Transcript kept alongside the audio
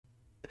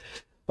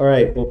All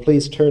right, well,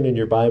 please turn in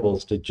your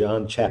Bibles to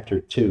John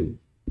chapter 2.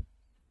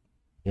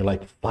 You're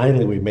like,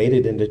 finally, we made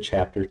it into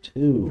chapter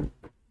 2.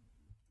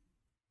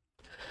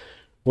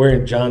 We're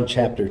in John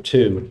chapter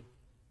 2,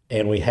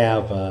 and we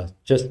have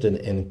just an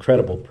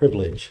incredible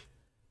privilege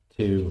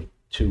to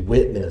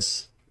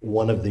witness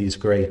one of these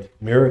great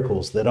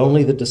miracles that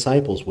only the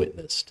disciples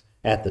witnessed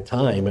at the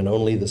time, and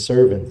only the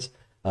servants,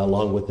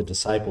 along with the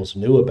disciples,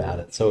 knew about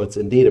it. So it's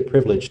indeed a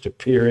privilege to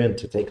peer in,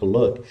 to take a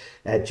look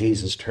at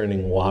Jesus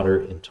turning water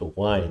into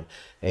wine.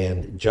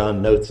 And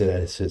John notes it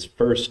as his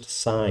first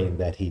sign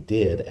that he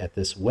did at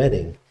this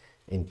wedding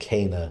in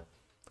Cana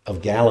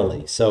of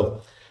Galilee.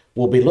 So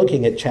we'll be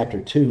looking at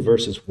chapter 2,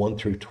 verses 1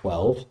 through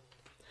 12.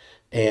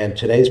 And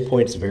today's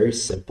point is very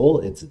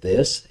simple.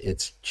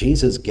 It's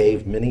Jesus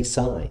gave many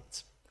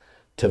signs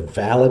to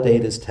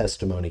validate his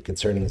testimony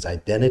concerning his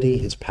identity,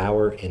 his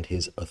power, and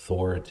his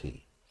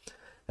authority.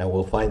 Now,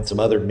 we'll find some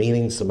other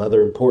meanings, some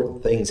other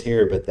important things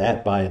here, but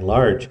that, by and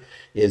large,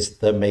 is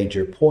the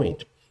major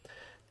point.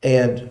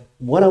 And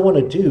what I want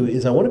to do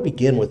is I want to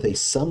begin with a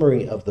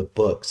summary of the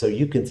book so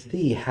you can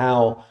see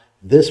how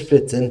this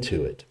fits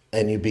into it.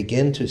 And you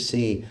begin to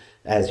see,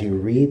 as you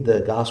read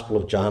the Gospel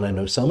of John, I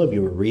know some of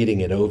you are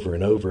reading it over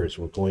and over as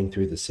we're going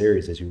through the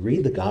series, as you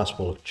read the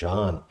Gospel of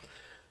John,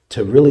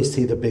 to really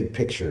see the big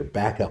picture,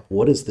 back up.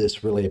 What is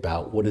this really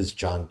about? What is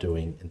John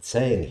doing and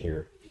saying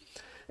here?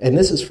 And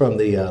this is from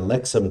the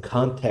Lexham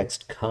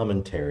Context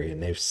Commentary,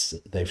 and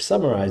they've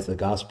summarized the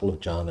Gospel of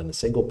John in a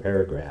single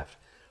paragraph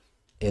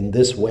in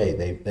this way.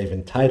 They've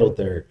entitled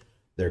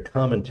their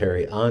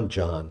commentary on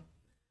John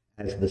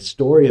as the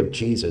story of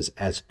Jesus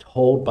as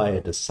told by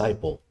a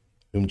disciple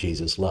whom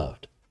Jesus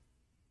loved.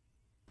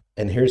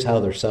 And here's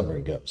how their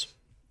summary goes.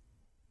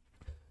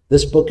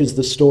 This book is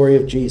the story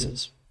of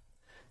Jesus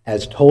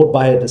as told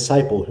by a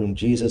disciple whom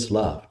Jesus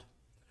loved,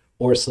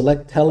 or a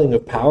select telling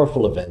of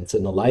powerful events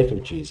in the life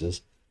of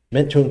Jesus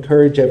meant to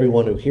encourage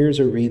everyone who hears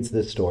or reads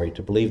this story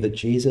to believe that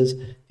Jesus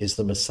is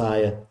the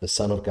Messiah, the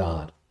Son of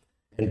God,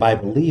 and by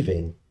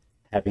believing,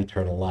 have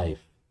eternal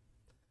life.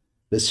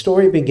 This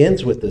story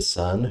begins with the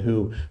Son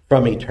who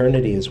from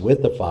eternity is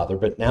with the Father,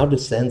 but now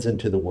descends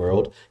into the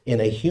world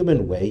in a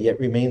human way, yet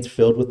remains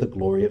filled with the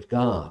glory of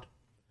God.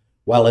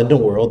 While in the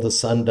world, the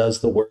Son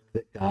does the work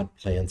that God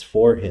plans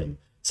for him.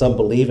 Some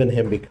believe in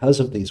him because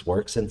of these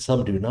works, and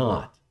some do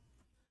not.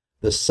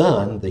 The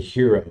Son, the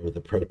hero, the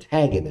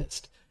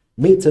protagonist,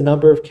 meets a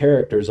number of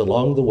characters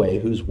along the way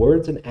whose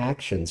words and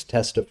actions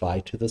testify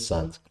to the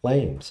Son's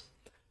claims.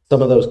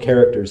 Some of those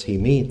characters he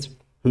meets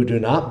who do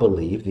not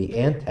believe, the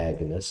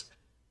antagonists,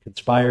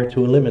 conspire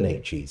to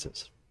eliminate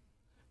Jesus.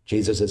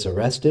 Jesus is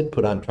arrested,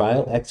 put on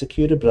trial,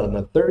 executed, but on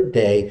the third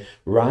day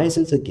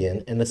rises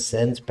again and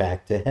ascends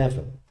back to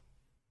heaven.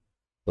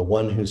 The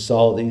one who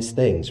saw these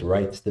things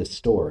writes this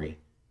story,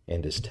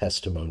 and his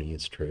testimony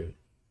is true.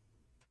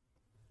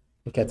 I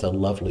think that's a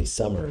lovely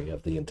summary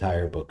of the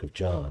entire book of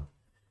John.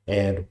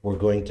 And we're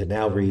going to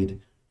now read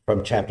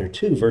from chapter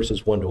 2,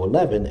 verses 1 to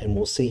 11, and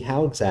we'll see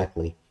how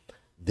exactly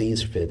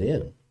these fit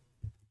in.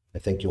 I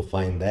think you'll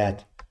find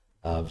that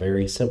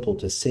very simple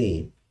to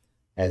see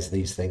as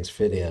these things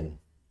fit in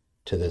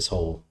to this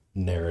whole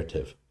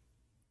narrative.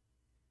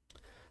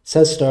 It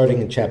says,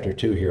 starting in chapter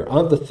 2 here,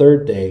 on the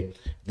third day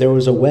there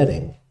was a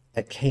wedding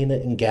at Cana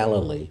in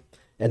Galilee,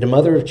 and the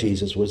mother of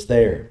Jesus was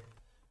there.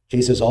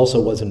 Jesus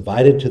also was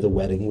invited to the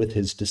wedding with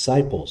his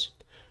disciples.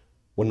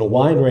 When the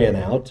wine ran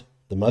out,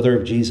 the mother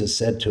of Jesus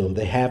said to him,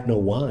 "They have no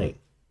wine."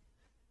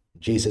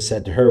 Jesus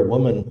said to her,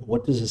 "Woman,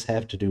 what does this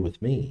have to do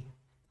with me?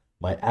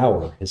 My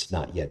hour has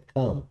not yet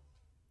come."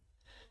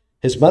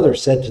 His mother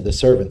said to the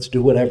servants,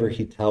 "Do whatever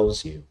he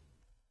tells you."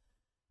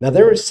 Now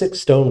there were 6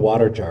 stone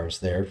water jars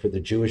there for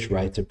the Jewish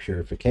rites of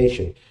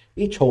purification,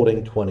 each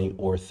holding 20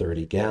 or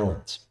 30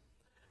 gallons.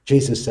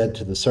 Jesus said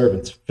to the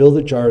servants, "Fill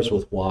the jars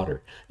with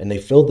water," and they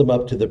filled them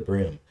up to the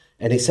brim.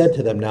 And he said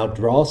to them, "Now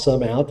draw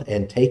some out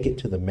and take it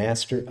to the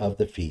master of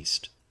the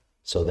feast."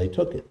 So they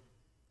took it.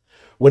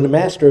 When the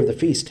master of the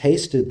feast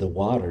tasted the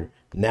water,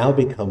 now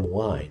become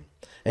wine,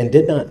 and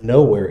did not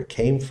know where it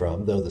came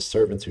from, though the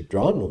servants who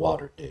drawn the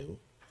water knew,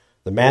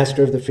 the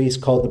master of the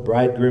feast called the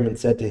bridegroom and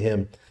said to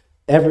him,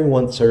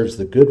 "Everyone serves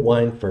the good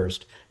wine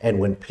first, and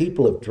when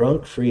people have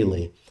drunk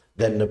freely,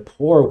 then the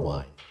poor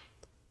wine.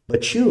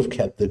 But you have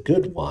kept the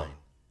good wine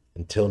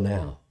until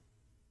now."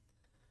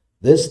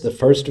 This, the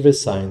first of his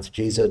signs,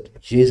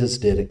 Jesus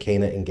did at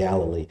Cana in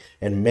Galilee,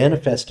 and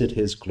manifested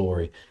his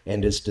glory,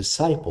 and his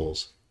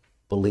disciples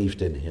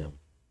believed in him.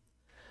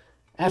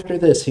 After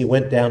this, he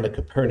went down to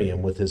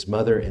Capernaum with his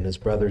mother and his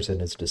brothers and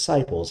his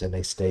disciples, and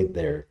they stayed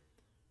there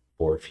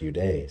for a few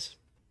days.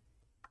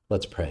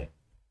 Let's pray.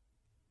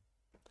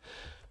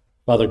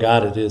 Father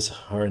God, it is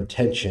our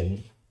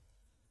intention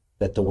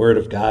that the word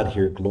of God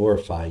here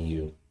glorify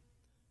you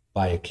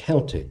by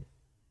accounting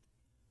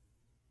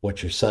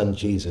what your son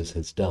Jesus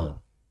has done.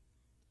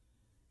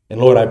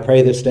 And Lord, I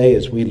pray this day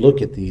as we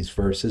look at these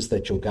verses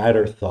that you'll guide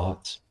our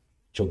thoughts,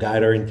 that you'll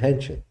guide our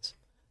intentions,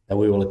 that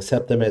we will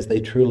accept them as they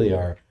truly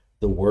are,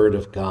 the word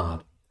of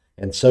God.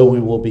 And so we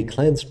will be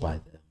cleansed by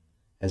them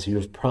as you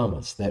have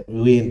promised, that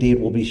we indeed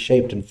will be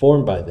shaped and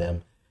formed by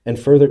them, and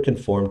further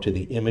conformed to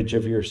the image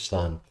of your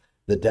Son,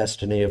 the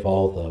destiny of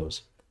all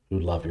those who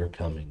love your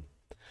coming.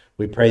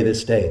 We pray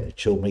this day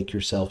that you'll make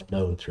yourself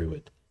known through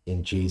it.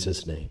 In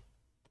Jesus' name,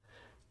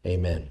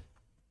 amen.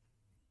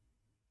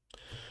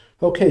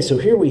 Okay, so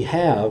here we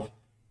have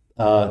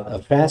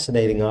a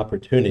fascinating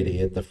opportunity.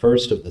 At the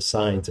first of the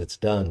signs it's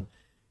done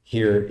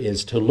here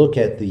is to look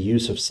at the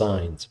use of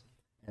signs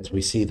as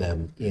we see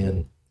them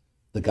in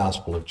the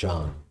Gospel of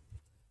John.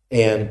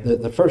 And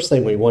the first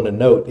thing we want to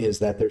note is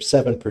that there's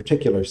 7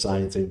 particular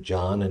signs in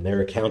John, and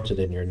they're accounted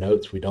in your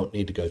notes. We don't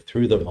need to go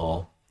through them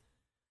all.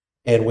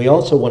 And we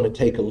also want to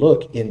take a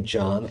look in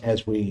John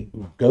as we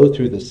go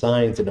through the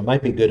signs, and it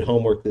might be good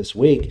homework this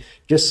week.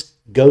 Just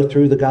go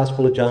through the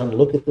Gospel of John,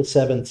 look at the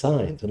 7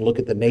 signs, and look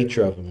at the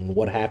nature of them and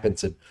what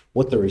happens and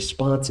what the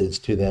response is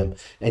to them.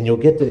 And you'll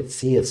get to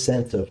see a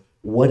sense of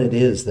what it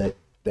is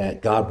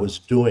that God was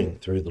doing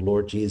through the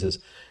Lord Jesus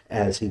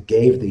as he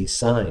gave these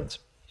signs.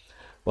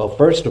 Well,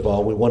 first of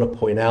all, we want to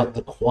point out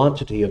the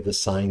quantity of the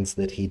signs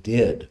that he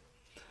did.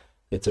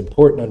 It's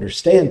important to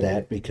understand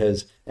that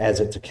because as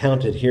it's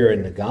accounted here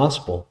in the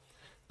gospel,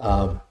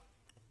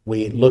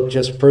 we look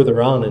just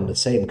further on in the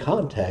same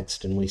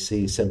context and we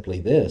see simply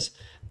this,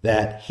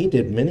 that he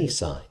did many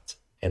signs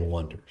and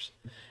wonders.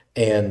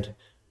 And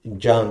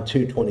John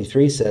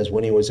 2:23 says,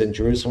 when he was in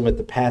Jerusalem at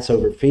the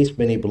Passover feast,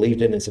 many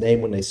believed in his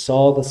name when they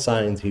saw the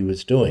signs he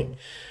was doing.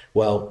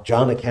 Well,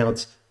 John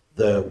accounts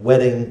the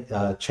wedding,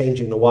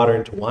 changing the water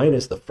into wine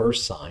as the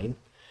first sign,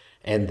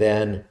 and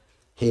then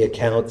he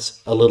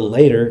accounts a little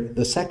later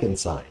the second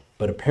sign,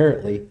 but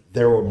apparently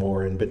there were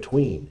more in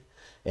between.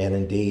 And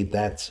indeed,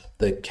 that's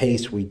the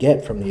case we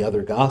get from the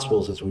other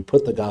Gospels as we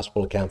put the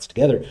Gospel accounts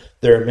together.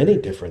 There are many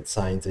different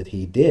signs that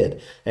he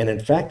did. And in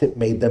fact, it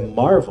made them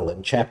marvel.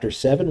 In chapter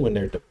 7, when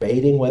they're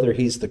debating whether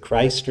he's the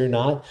Christ or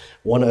not,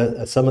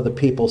 some of the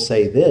people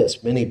say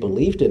this, many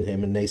believed in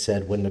him, and they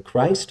said, when the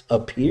Christ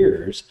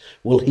appears,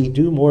 will he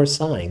do more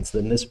signs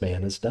than this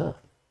man has done?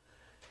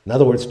 In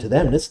other words, to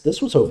them,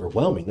 this was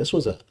overwhelming. This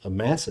was a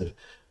massive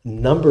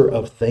number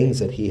of things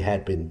that he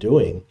had been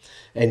doing.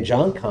 And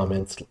John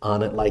comments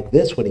on it like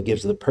this when he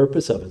gives the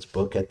purpose of his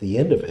book at the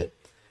end of it.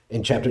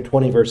 In chapter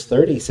 20, verse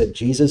 30, he said,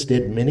 Jesus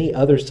did many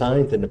other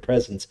signs in the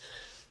presence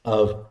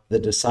of the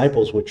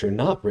disciples which are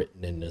not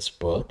written in this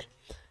book.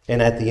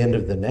 And at the end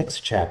of the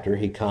next chapter,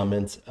 he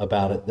comments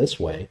about it this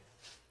way.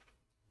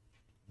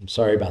 I'm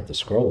sorry about the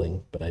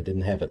scrolling, but I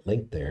didn't have it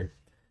linked there.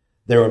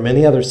 There were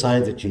many other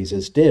signs that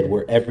Jesus did,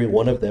 were every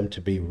one of them to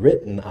be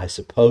written, I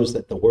suppose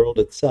that the world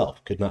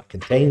itself could not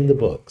contain the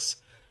books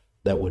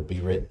that would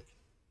be written.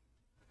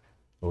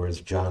 Or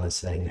as John is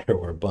saying, there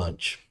were a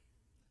bunch.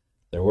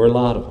 There were a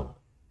lot of them,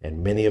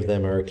 and many of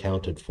them are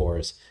accounted for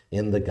us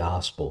in the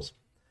Gospels.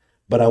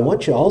 But I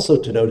want you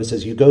also to notice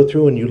as you go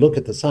through and you look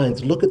at the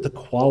signs, look at the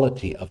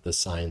quality of the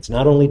signs.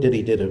 Not only did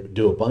he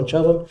do a bunch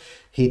of them,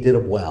 he did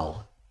them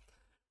well.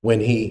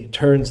 When he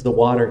turns the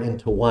water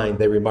into wine,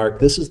 they remark,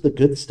 this is the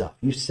good stuff.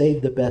 You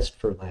saved the best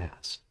for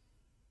last.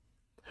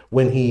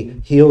 When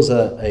he heals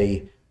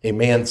a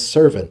man's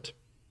servant,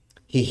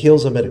 he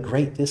heals him at a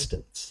great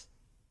distance.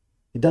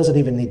 He doesn't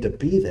even need to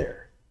be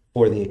there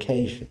for the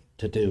occasion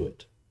to do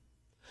it.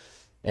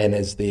 And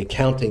as the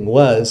accounting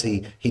was,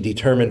 he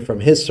determined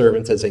from his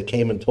servants as they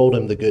came and told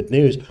him the good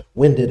news,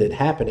 when did it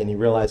happen? And he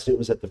realized it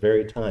was at the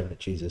very time that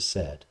Jesus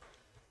said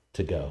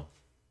to go.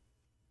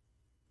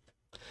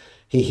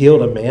 He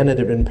healed a man that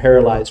had been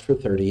paralyzed for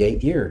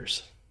 38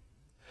 years.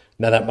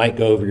 Now that might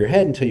go over your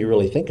head until you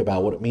really think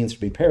about what it means to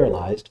be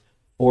paralyzed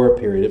for a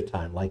period of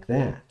time like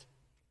that.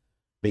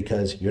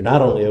 Because you're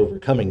not only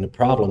overcoming the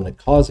problem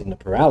that's causing the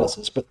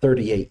paralysis, but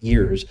 38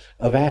 years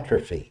of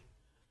atrophy.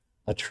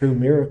 A true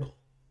miracle.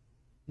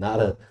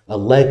 Not a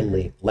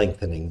leg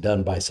lengthening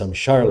done by some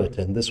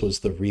charlatan. This was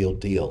the real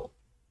deal.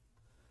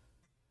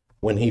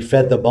 When he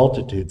fed the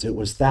multitudes, it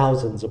was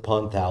thousands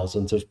upon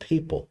thousands of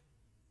people.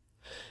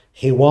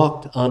 He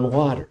walked on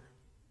water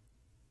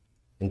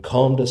and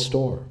calmed a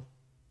storm.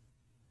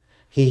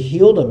 He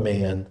healed a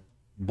man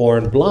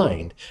born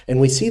blind. And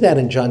we see that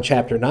in John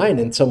chapter 9,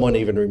 and someone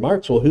even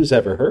remarks, well, who's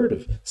ever heard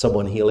of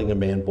someone healing a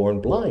man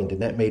born blind?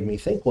 And that made me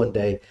think one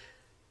day,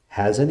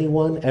 has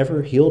anyone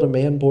ever healed a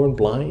man born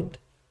blind?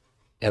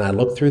 And I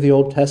looked through the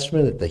Old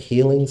Testament at the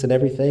healings and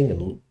everything,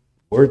 and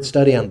word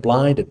study on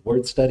blind and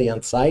word study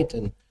on sight,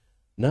 and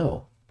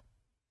no,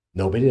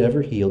 nobody had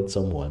ever healed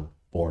someone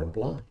born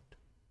blind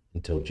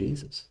until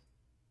Jesus.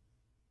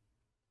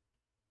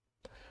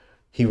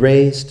 He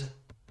raised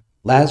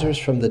Lazarus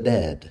from the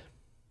dead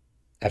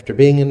after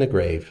being in the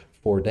grave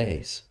 4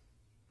 days,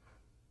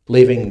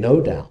 leaving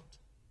no doubt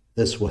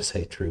this was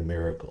a true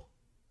miracle.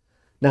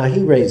 Now,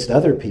 he raised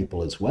other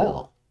people as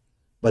well,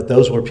 but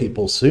those were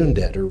people soon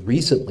dead or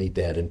recently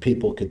dead, and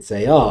people could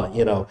say,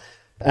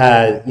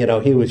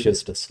 he was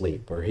just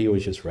asleep, or he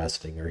was just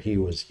resting, or he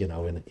was,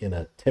 in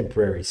a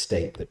temporary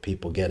state that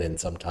people get in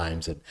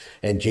sometimes,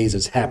 and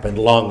Jesus happened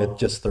along at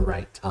just the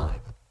right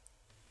time.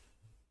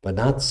 But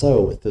not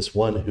so with this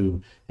one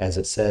who, as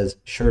it says,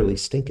 surely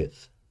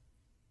stinketh.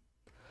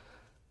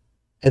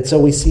 And so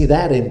we see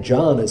that in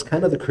John as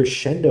kind of the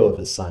crescendo of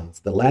his signs,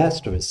 the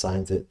last of his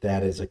signs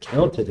that is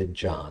accounted in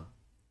John.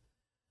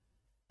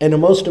 And the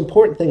most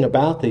important thing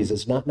about these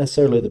is not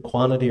necessarily the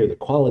quantity or the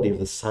quality of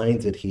the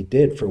signs that he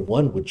did, for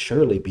one would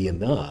surely be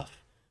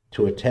enough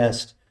to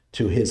attest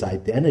to his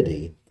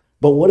identity,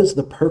 but what is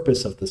the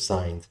purpose of the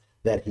signs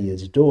that he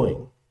is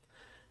doing?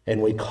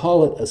 And we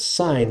call it a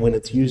sign when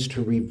it's used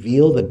to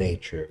reveal the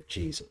nature of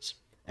Jesus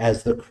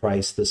as the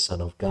Christ, the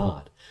Son of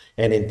God.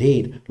 And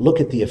indeed, look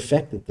at the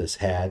effect that this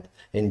had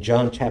in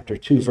John chapter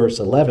 2, verse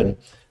 11.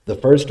 The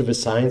first of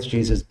his signs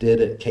Jesus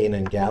did at Cana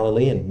in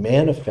Galilee and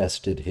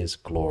manifested his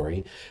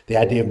glory. The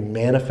idea of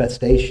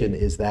manifestation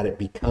is that it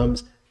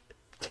becomes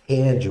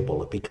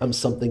tangible. It becomes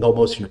something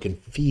almost you can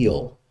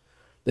feel.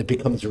 It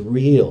becomes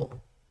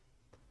real.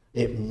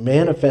 It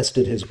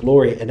manifested his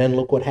glory, and then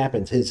look what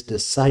happens. His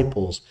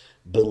disciples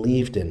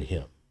believed in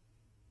him.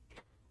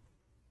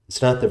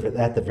 It's not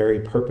that the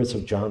very purpose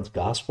of John's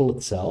gospel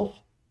itself?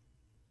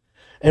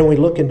 And we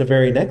look in the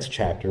very next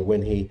chapter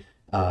when he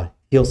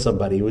heals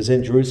somebody. He was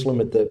in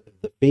Jerusalem at the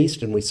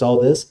feast, and we saw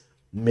this.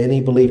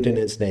 Many believed in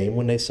his name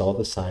when they saw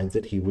the signs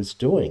that he was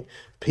doing.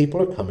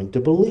 People are coming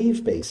to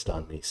believe based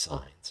on these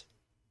signs.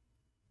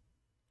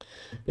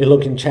 You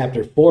look in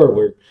chapter 4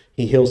 where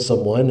he heals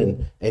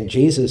someone, and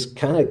Jesus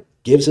kind of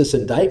gives this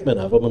indictment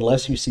of him.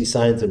 Unless you see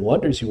signs and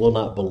wonders, you will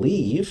not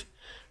believe.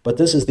 But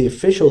this is the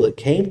official that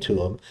came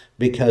to him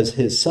because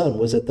his son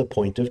was at the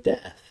point of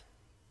death.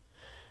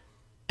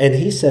 And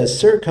he says,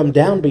 "Sir, come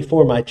down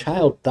before my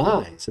child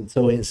dies." And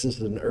so this is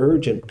an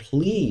urgent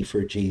plea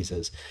for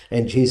Jesus.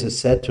 And Jesus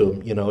said to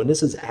him, and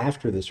this is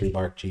after this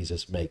remark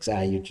Jesus makes,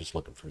 you're just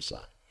looking for a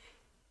sign.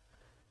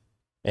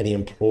 And he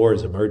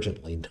implores him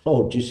urgently,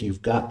 "No, just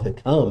you've got to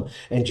come."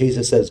 And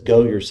Jesus says,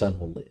 "Go, your son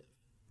will live."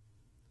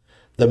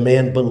 The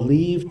man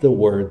believed the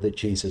word that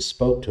Jesus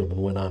spoke to him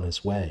and went on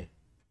his way.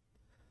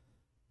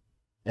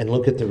 And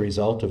look at the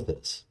result of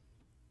this.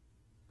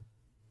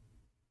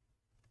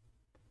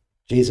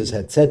 Jesus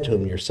had said to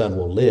him, "Your son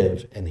will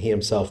live," and he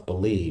himself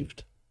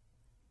believed,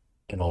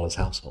 and all his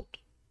household.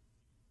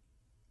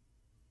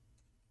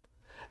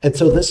 And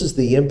so this is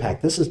the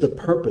impact. This is the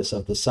purpose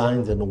of the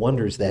signs and the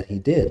wonders that he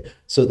did,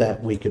 so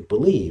that we could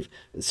believe,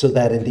 so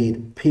that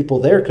indeed people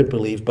there could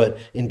believe, but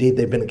indeed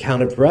they've been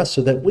accounted for us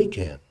so that we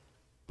can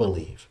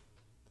believe.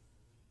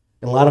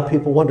 And a lot of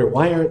people wonder,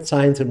 why aren't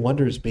signs and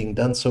wonders being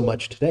done so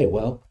much today?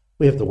 Well,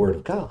 we have the Word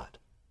of God.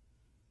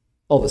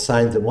 All the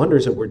signs and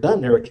wonders that were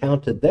done, they're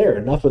accounted there.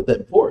 Enough of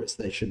them for us.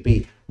 They should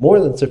be more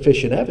than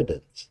sufficient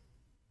evidence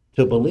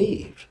to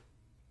believe.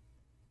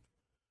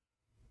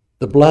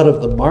 The blood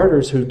of the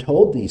martyrs who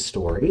told these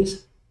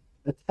stories,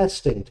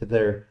 attesting to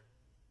their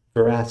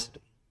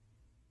veracity.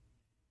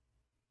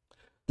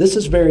 This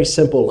is very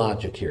simple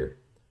logic here.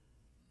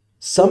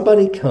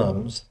 Somebody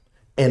comes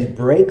and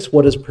breaks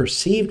what is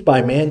perceived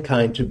by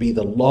mankind to be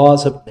the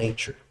laws of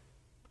nature.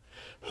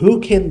 Who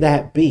can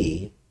that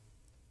be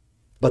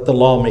but the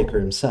lawmaker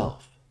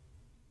himself,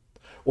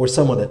 or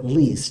someone at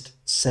least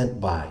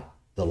sent by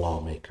the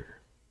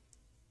lawmaker?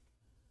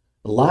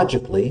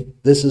 Logically,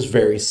 this is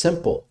very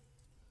simple,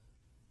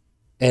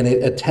 and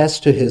it attests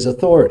to his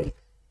authority.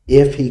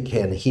 If he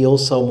can heal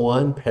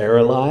someone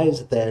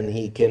paralyzed, then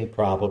he can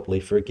probably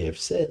forgive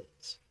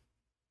sins.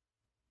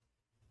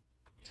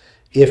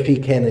 If he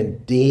can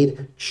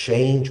indeed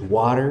change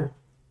water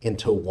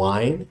into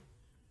wine,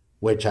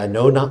 which I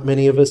know not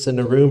many of us in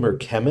the room are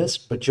chemists,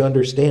 but you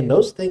understand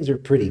those things are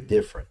pretty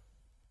different.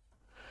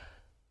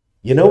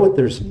 You know what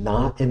there's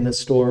not in the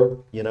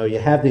store? You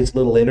have these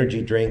little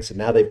energy drinks, and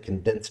now they've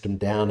condensed them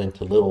down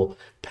into little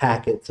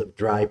packets of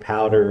dry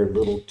powder,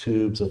 little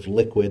tubes of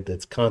liquid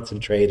that's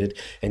concentrated,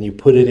 and you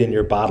put it in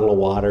your bottle of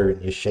water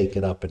and you shake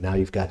it up, and now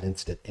you've got an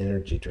instant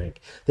energy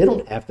drink. They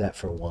don't have that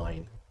for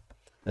wine.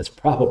 That's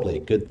probably a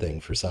good thing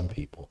for some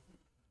people.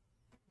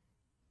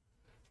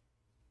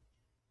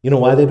 You know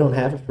why they don't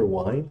have it for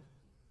wine?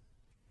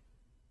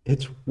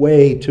 It's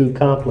way too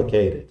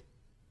complicated.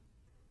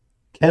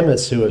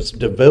 Chemists who have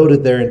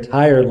devoted their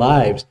entire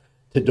lives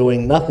to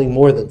doing nothing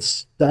more than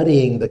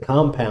studying the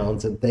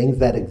compounds and things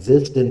that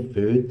exist in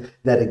food,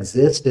 that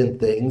exist in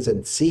things,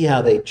 and see how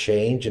they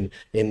change and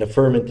in the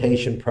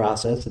fermentation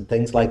process and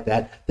things like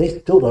that, they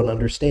still don't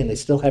understand. They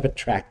still haven't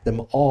tracked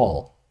them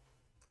all.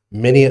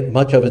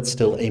 Much of it's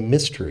still a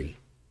mystery.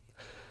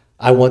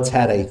 I once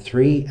had a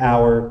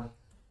 3-hour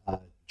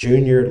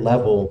junior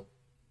level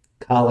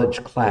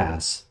college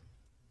class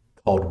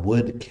called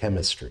wood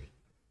chemistry.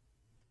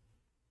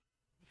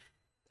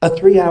 A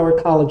 3-hour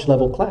college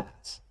level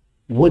class,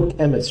 wood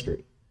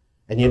chemistry.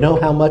 And you know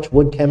how much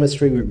wood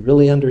chemistry we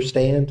really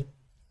understand?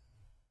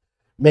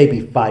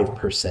 Maybe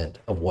 5%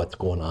 of what's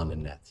going on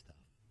in that stuff.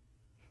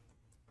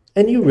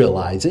 And you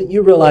realize it.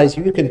 You realize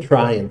you can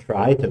try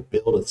to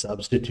build a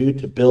substitute,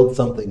 to build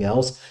something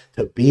else,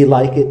 to be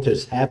like it,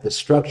 to have the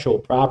structural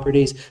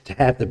properties, to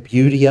have the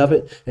beauty of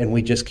it, and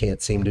we just can't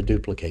seem to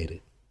duplicate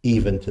it,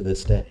 even to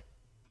this day.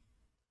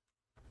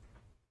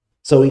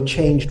 So he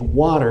changed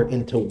water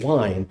into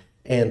wine,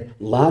 And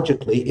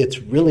logically, it's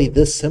really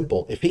this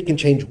simple. If he can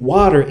change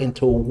water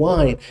into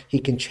wine, he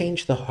can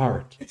change the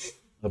heart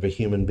of a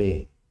human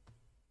being.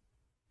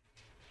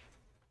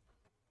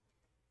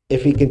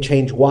 If he can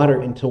change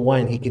water into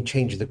wine, he can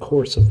change the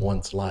course of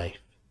one's life.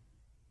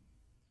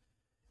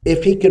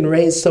 If he can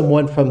raise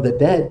someone from the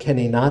dead, can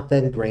he not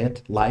then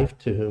grant life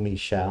to whom he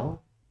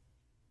shall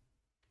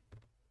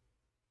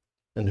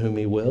and whom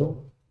he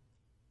will?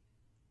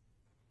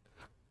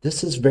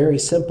 This is very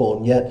simple,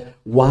 and yet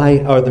why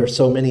are there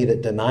so many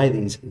that deny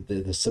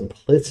the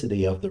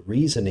simplicity of the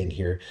reasoning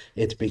here?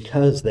 It's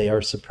because they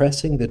are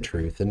suppressing the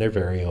truth in their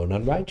very own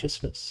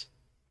unrighteousness.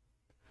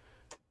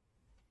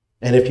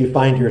 And if you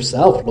find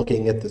yourself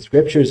looking at the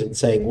scriptures and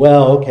saying,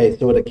 well, okay,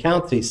 so it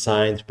accounts these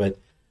signs, but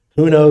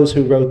who knows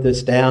who wrote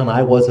this down?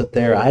 I wasn't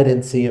there. I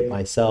didn't see it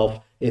myself.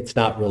 It's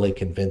not really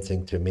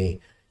convincing to me.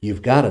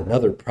 You've got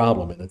another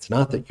problem, and it's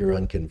not that you're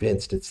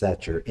unconvinced, it's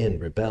that you're in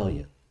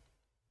rebellion.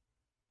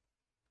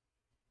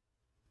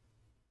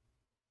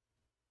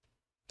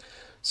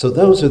 So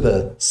those are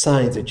the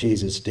signs that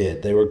Jesus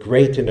did. They were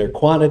great in their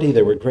quantity.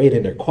 They were great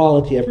in their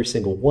quality, every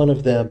single one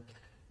of them.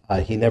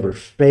 He never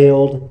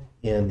failed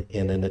in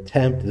an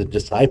attempt. The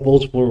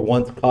disciples were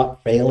once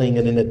caught failing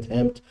in an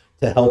attempt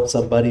to help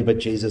somebody, but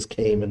Jesus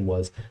came and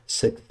was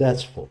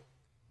successful.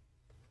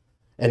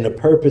 And the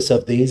purpose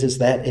of these is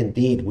that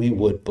indeed we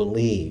would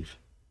believe.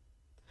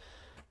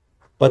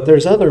 But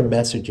there's other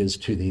messages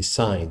to these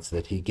signs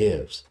that he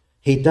gives.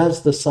 He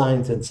does the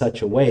signs in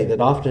such a way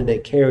that often they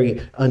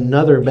carry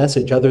another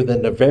message other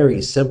than the very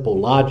simple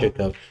logic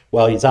of,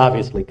 well, he's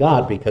obviously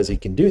God because he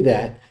can do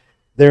that.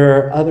 There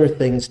are other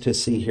things to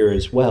see here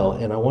as well,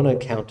 and I want to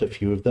count a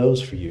few of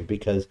those for you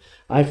because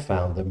I've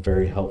found them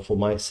very helpful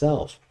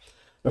myself.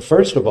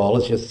 First of all,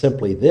 it's just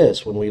simply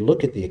this. When we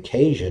look at the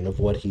occasion of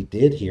what he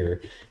did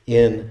here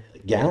in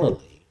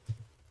Galilee,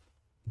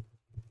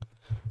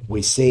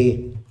 we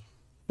see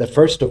that,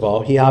 first of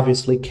all, he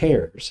obviously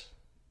cares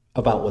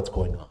about what's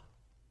going on.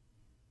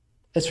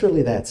 It's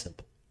really that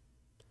simple.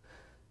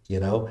 You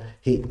know,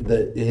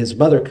 his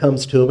mother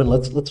comes to him, and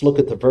let's look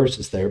at the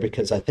verses there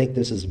because I think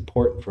this is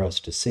important for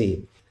us to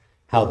see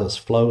how this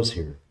flows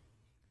here.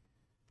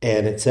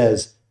 And it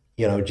says,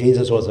 you know,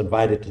 Jesus was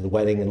invited to the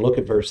wedding, and look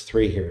at verse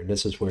 3 here, and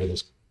this is where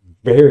this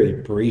very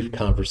brief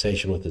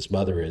conversation with his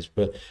mother is.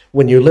 But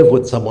when you live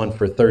with someone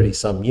for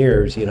 30-some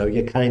years, you know,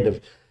 you kind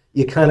of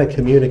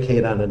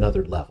communicate on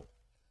another level.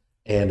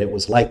 And it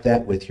was like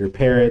that with your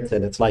parents,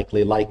 and it's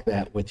likely like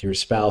that with your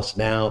spouse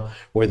now,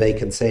 where they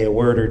can say a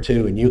word or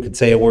two, and you can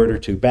say a word or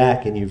two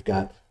back, and you've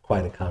got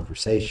quite a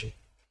conversation.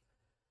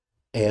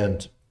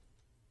 And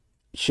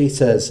she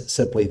says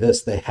simply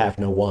this: they have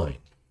no wine.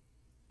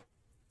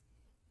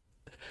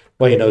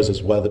 Well, he knows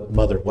his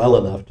mother well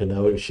enough to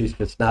know she's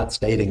just not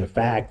stating a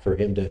fact for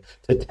him to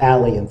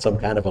tally in some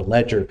kind of a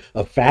ledger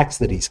of facts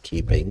that he's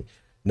keeping.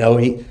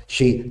 No,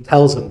 she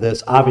tells him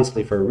this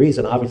obviously for a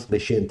reason. Obviously,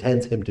 she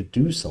intends him to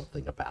do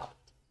something about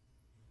it.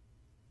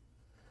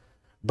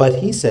 But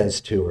he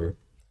says to her,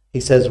 he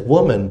says,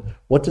 "Woman,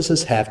 what does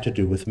this have to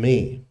do with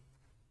me?"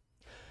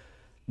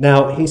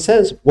 Now, he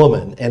says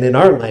woman, and in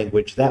our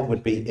language, that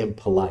would be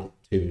impolite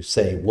to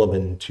say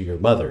woman to your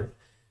mother.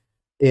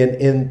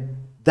 In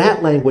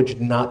that language,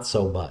 not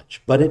so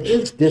much, but it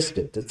is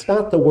distant. It's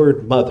not the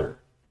word mother.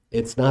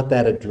 It's not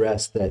that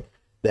address, that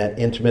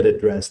intimate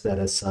address that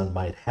a son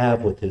might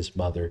have with his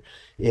mother.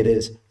 It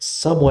is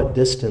somewhat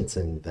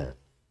distancing then.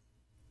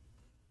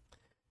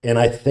 And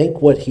I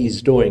think what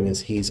he's doing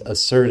is he's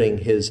asserting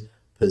his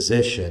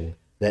position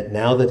that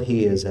now that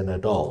he is an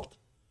adult,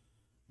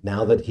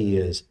 now that he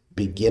is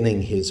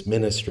beginning his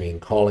ministry and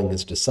calling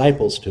his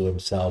disciples to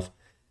himself,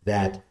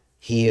 that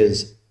he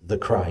is the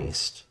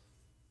Christ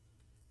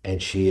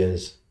and she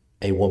is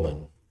a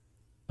woman,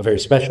 a very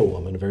special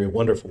woman, a very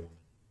wonderful woman.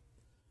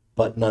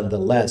 But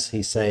nonetheless,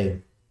 he's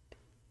saying,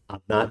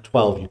 I'm not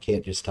 12, you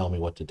can't just tell me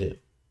what to do.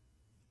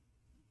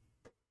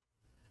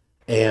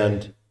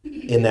 And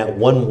in that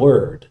one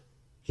word,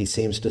 he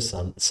seems to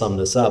sum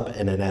this up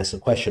and then asks the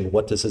question,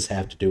 what does this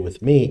have to do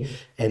with me?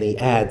 And he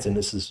adds, and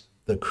this is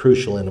the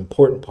crucial and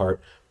important part,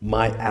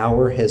 my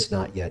hour has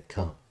not yet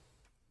come.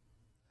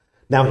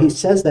 Now, he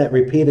says that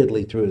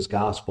repeatedly through his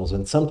Gospels,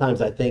 and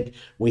sometimes I think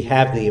we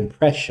have the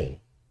impression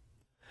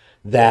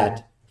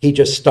that he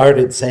just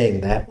started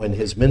saying that when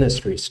his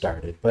ministry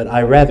started. But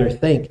I rather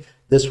think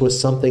this was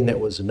something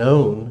that was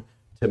known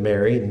to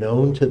Mary,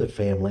 known to the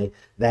family,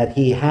 that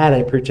he had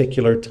a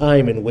particular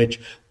time in which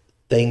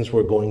things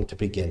were going to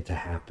begin to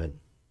happen.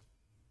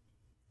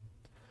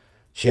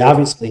 She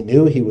obviously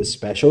knew he was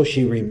special.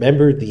 She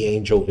remembered the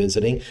angel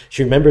visiting.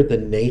 She remembered the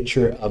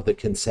nature of the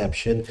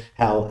conception,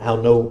 how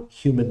no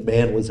human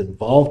man was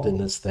involved in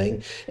this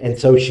thing. And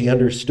so she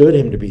understood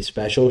him to be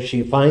special.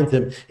 She finds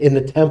him in the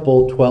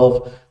temple,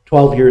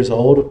 12 years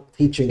old,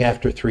 teaching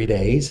after 3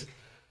 days,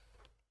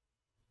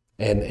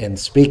 and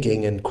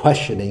speaking and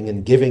questioning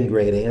and giving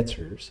great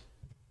answers.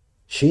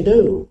 She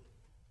knew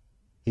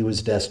he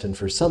was destined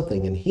for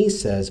something. And he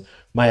says,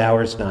 my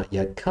hour's not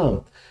yet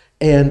come.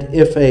 And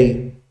if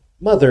a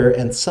mother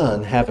and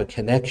son have a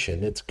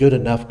connection, it's good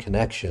enough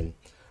connection,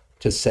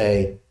 to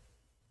say,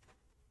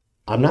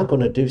 I'm not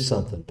going to do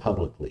something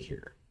publicly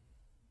here.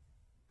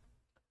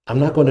 I'm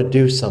not going to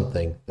do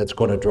something that's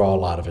going to draw a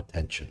lot of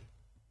attention.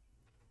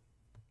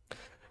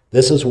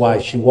 This is why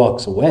she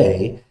walks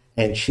away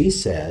and she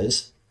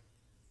says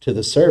to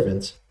the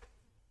servants,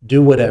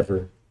 do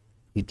whatever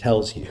he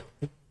tells you.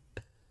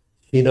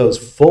 She knows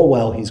full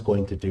well he's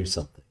going to do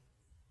something,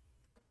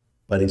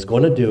 but he's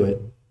going to do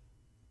it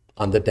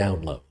on the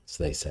down low, as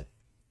they say.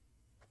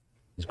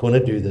 He's going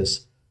to do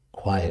this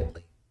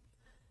quietly.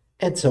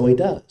 And so he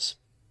does.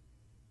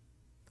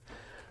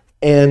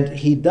 And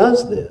he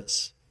does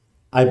this,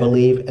 I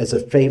believe, as a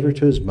favor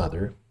to his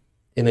mother,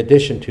 in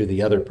addition to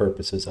the other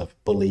purposes of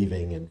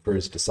believing and for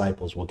his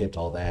disciples. We'll get to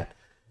all that.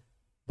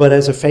 But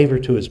as a favor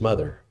to his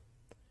mother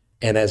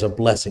and as a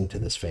blessing to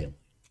this family,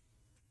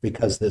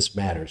 because this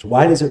matters.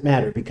 Why does it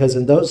matter? Because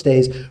in those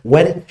days,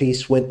 wedding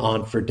feasts went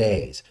on for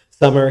days.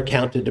 Some are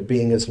accounted to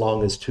being as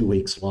long as 2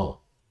 weeks long.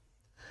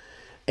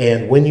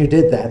 And when you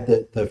did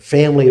that, the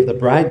family of the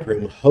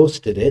bridegroom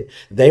hosted it.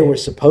 They were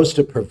supposed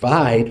to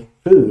provide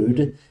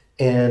food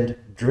and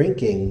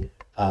drinking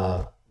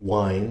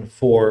wine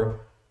for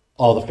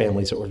all the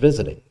families that were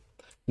visiting.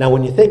 Now,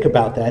 when you think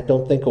about that,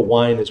 don't think of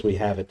wine as we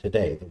have it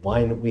today. The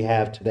wine that we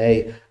have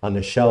today on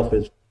the shelf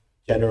is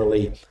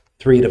generally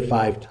 3 to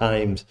 5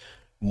 times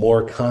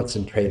more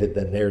concentrated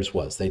than theirs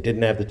was. They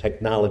didn't have the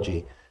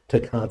technology to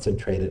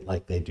concentrate it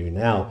like they do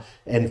now.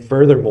 And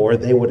furthermore,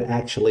 they would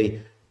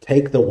actually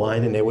take the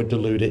wine and they would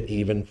dilute it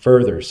even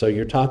further. So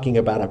you're talking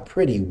about a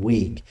pretty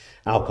weak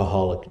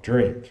alcoholic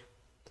drink.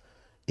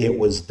 It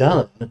was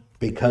done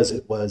because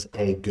it was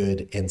a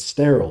good and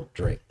sterile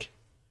drink.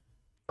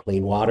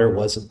 Clean water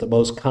wasn't the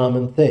most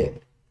common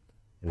thing.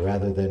 And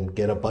rather than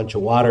get a bunch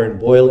of water and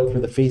boil it for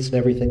the feast and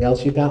everything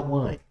else, you got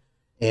wine.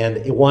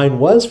 And wine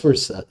was for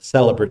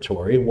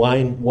celebratory.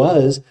 Wine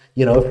was,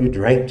 if you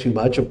drank too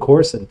much, of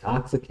course,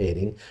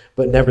 intoxicating.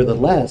 But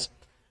nevertheless,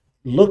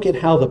 look at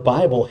how the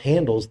Bible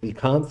handles the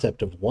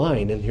concept of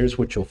wine. And here's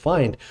what you'll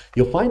find.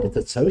 You'll find it's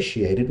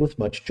associated with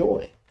much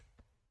joy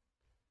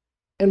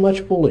and much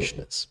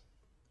foolishness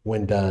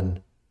when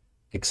done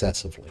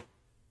excessively.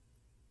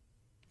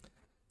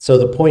 So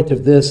the point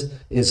of this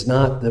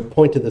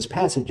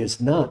passage is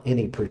not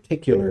any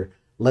particular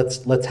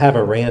let's have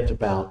a rant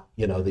about,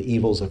 the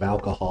evils of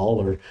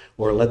alcohol,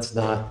 or let's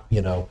not,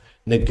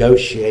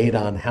 negotiate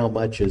on how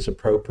much is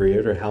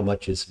appropriate or how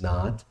much is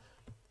not.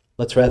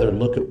 Let's rather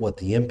look at what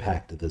the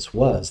impact of this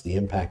was. The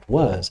impact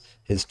was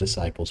his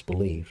disciples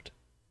believed.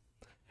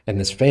 And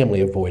this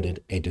family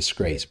avoided a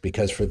disgrace,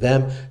 because for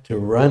them to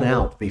run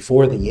out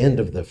before the end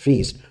of the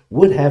feast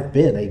would have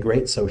been a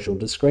great social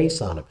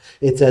disgrace on them.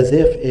 It's as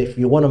if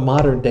you want a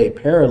modern day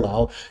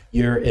parallel,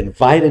 you're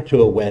invited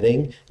to a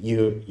wedding,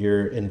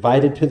 you're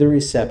invited to the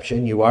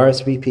reception, you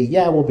RSVP,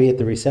 we'll be at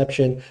the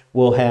reception,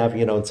 we'll have,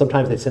 and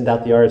sometimes they send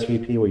out the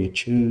RSVP where you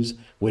choose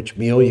which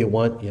meal you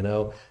want, I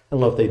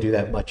don't know if they do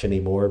that much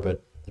anymore,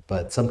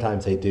 but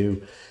sometimes they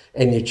do.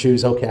 And you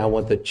choose, okay, I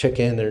want the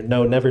chicken, or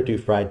no, never do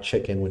fried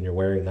chicken when you're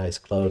wearing nice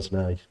clothes.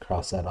 No, you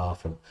cross that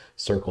off and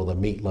circle the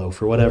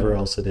meatloaf or whatever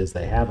else it is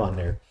they have on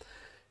there.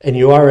 And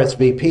you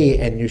RSVP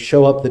and you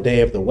show up the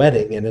day of the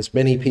wedding, and as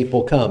many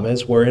people come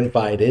as were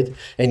invited,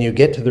 and you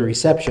get to the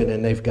reception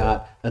and they've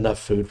got enough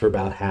food for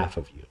about half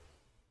of you.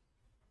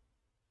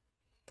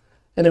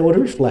 And it would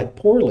reflect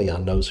poorly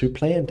on those who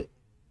planned it.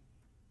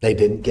 They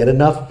didn't get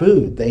enough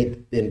food. They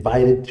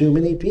invited too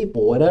many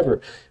people, whatever.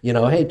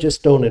 Hey,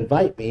 just don't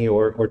invite me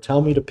or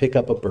tell me to pick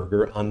up a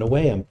burger on the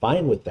way. I'm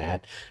fine with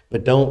that.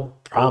 But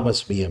don't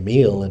promise me a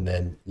meal and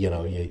then,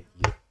 you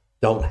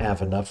don't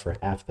have enough for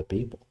half the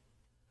people.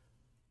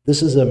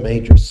 This is a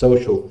major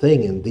social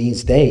thing in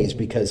these days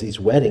because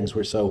these weddings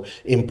were so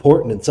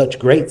important and such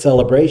great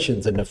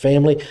celebrations in the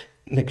family,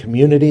 in the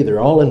community. They're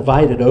all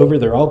invited over.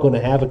 They're all going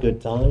to have a good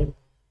time.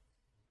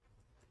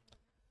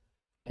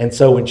 And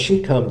so when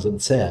she comes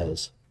and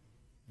says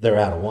they're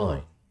out of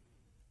wine,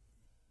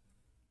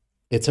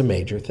 it's a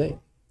major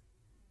thing.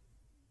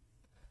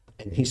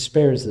 And he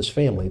spares this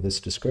family this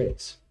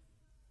disgrace.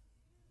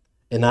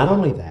 And not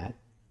only that,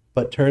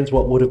 but turns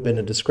what would have been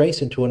a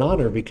disgrace into an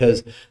honor,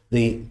 because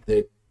the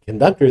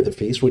conductor of the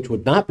feast, which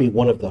would not be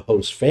one of the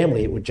host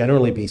family, it would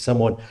generally be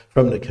someone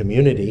from the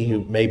community,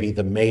 who maybe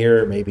the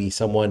mayor, maybe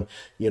someone,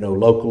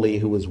 locally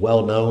who was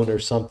well known or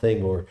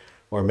something, or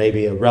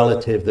maybe a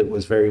relative that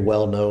was very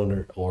well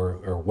known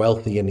or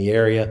wealthy in the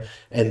area,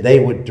 and they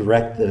would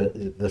direct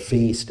the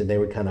feast, and they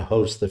would kind of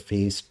host the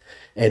feast.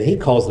 And he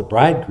calls the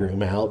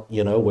bridegroom out,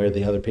 where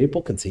the other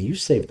people can see, you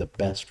saved the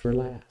best for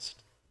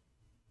last.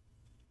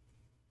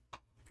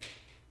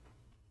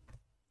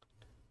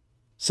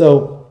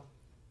 So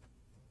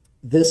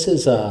this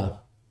is a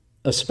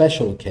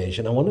special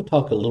occasion. I want to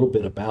talk a little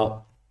bit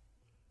about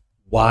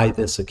why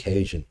this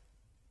occasion,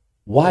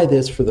 why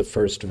this for the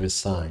first of his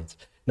signs.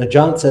 Now,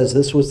 John says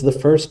this was the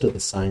first of the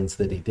signs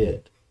that he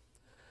did.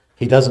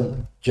 He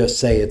doesn't just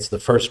say it's the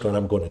first one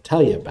I'm going to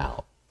tell you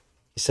about.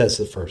 He says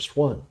the first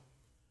one.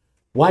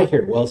 Why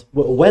here? Well,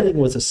 a wedding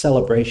was a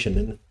celebration.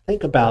 And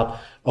think about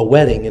a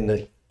wedding in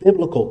the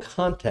biblical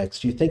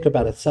context, you think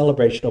about a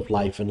celebration of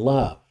life and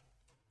love.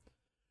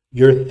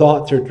 Your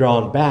thoughts are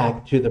drawn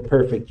back to the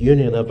perfect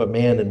union of a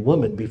man and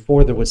woman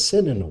before there was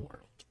sin in the world.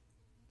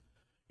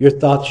 Your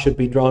thoughts should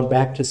be drawn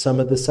back to some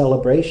of the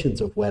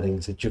celebrations of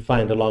weddings that you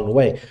find along the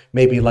way,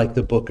 maybe like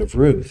the Book of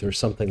Ruth or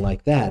something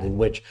like that, in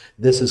which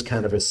this is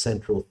kind of a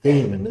central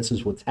theme and this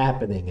is what's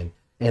happening,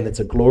 and it's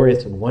a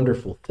glorious and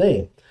wonderful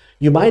thing.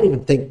 You might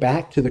even think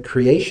back to the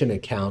creation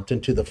account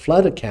and to the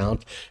flood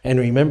account and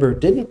remember,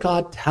 didn't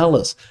God tell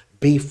us,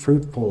 be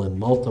fruitful and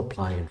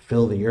multiply and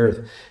fill the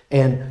earth?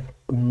 And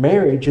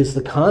marriage is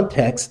the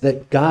context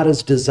that God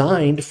has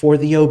designed for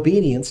the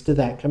obedience to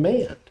that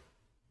command.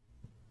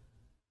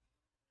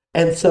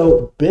 And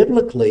so,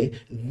 biblically,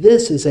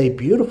 this is a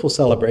beautiful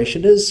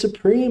celebration. It is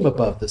supreme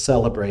above the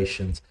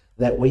celebrations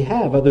that we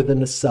have, other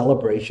than a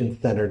celebration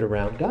centered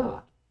around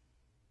God.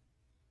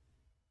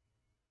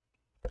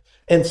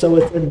 And so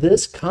it's in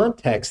this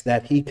context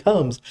that he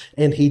comes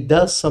and he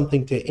does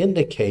something to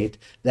indicate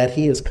that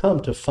he has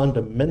come to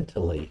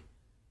fundamentally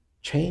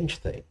change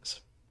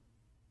things.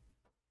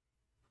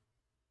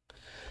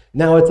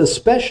 Now, it's a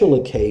special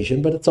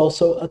occasion, but it's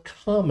also a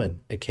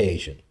common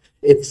occasion.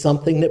 It's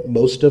something that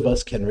most of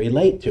us can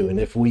relate to. And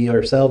if we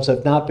ourselves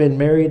have not been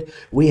married,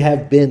 we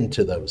have been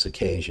to those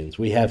occasions.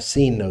 We have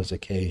seen those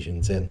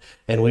occasions. And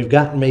we've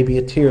gotten maybe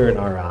a tear in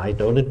our eye.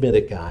 Don't admit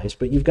it, guys,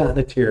 but you've gotten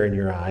a tear in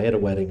your eye at a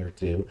wedding or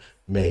two,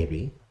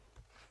 maybe.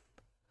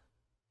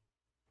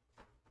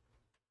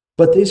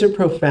 But these are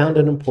profound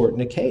and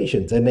important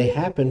occasions, and they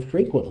happen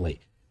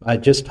frequently. I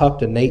just talked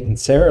to Nate and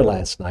Sarah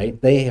last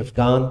night. They have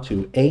gone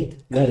to 8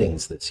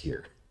 weddings this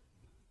year.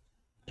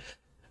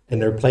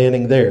 And they're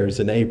planning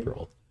theirs in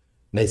April.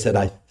 And they said,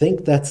 I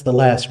think that's the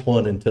last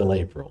one until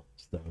April.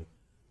 So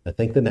I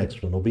think the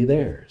next one will be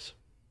theirs.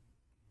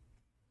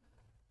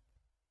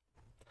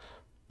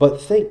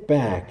 But think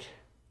back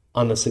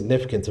on the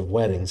significance of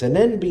weddings and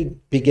then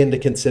begin to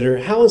consider,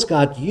 how has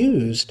God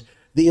used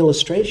the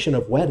illustration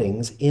of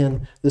weddings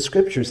in the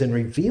scriptures in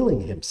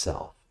revealing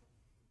himself?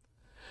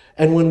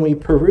 And when we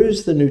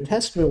peruse the New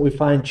Testament, we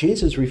find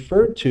Jesus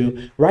referred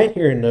to right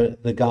here in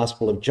the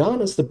Gospel of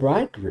John as the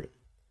bridegroom.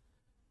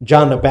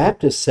 John the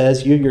Baptist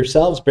says, you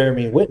yourselves bear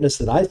me witness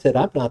that I said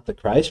I'm not the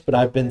Christ, but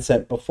I've been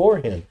sent before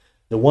him.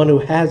 The one who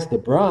has the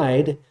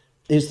bride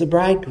is the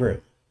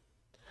bridegroom.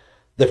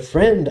 The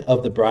friend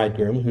of the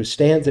bridegroom who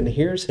stands and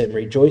hears him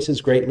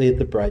rejoices greatly at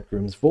the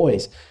bridegroom's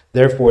voice.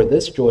 Therefore,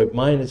 this joy of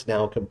mine is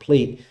now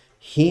complete.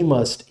 He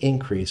must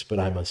increase, but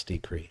I must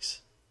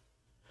decrease.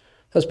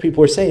 Those people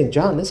were saying,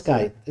 John, this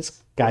guy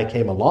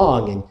came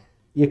along and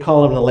you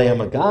call him the Lamb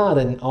of God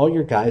and all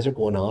your guys are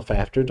going off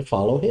after to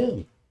follow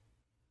him.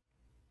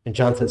 And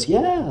John says,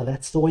 yeah,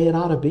 that's the way it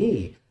ought to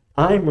be.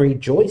 I'm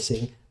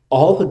rejoicing.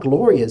 All the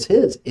glory is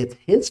his. It's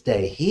his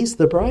day. He's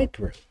the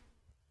bridegroom.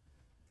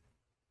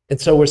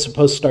 And so we're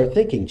supposed to start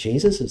thinking,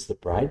 Jesus is the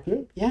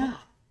bridegroom? Yeah.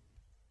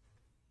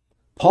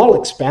 Paul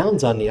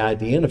expounds on the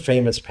idea in a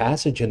famous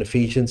passage in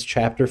Ephesians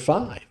chapter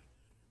 5,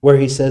 where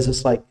he says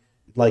it's like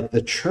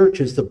the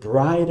church is the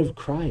bride of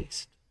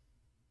Christ.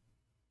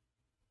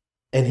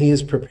 And he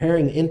is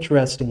preparing,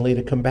 interestingly,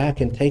 to come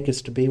back and take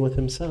us to be with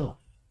himself,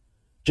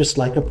 just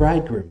like a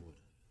bridegroom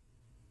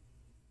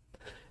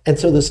would. And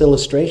so this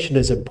illustration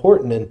is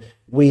important, and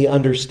we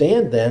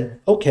understand then,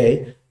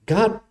 okay,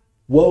 God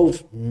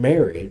wove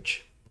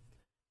marriage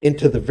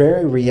into the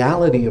very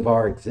reality of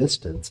our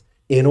existence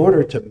in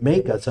order to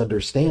make us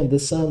understand the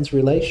Son's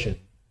relation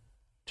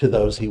to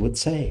those he would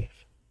save.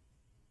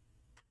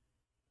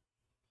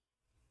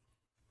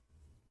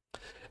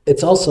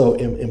 It's also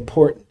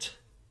important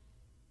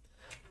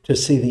to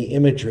see the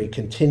imagery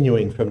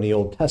continuing from the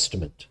Old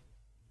Testament.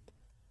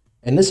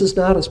 And this is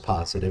not as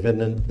positive.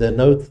 And the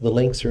notes, the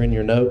links are in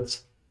your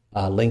notes.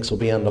 Links will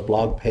be on the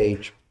blog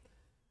page.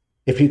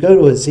 If you go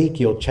to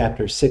Ezekiel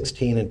chapter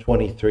 16 and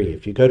 23,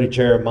 if you go to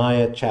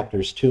Jeremiah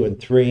chapters 2 and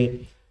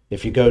 3,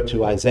 if you go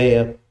to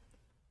Isaiah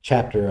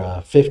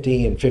chapter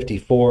 50 and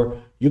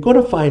 54, you're going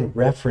to find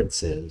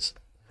references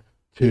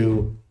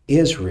to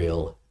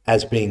Israel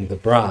as being the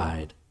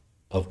bride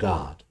of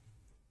God.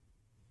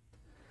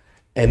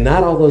 And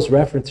not all those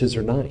references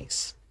are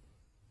nice.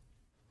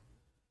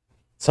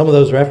 Some of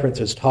those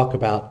references talk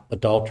about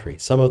adultery.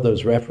 Some of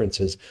those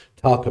references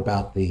talk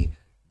about the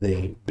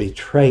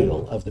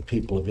betrayal of the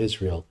people of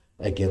Israel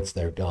against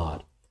their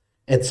God.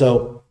 And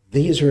so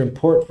these are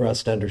important for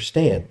us to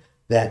understand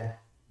that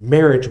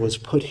marriage was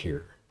put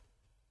here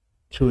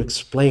to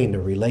explain the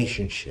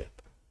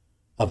relationship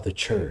of the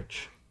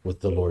church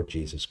with the Lord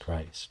Jesus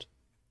Christ.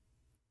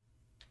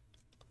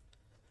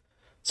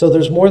 So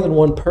there's more than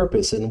one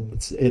purpose,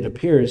 and it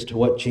appears, to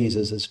what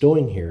Jesus is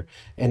doing here.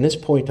 And this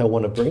point I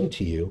want to bring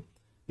to you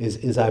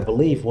is I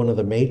believe one of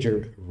the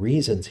major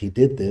reasons he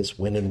did this,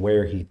 when and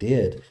where he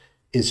did,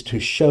 is to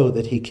show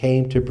that he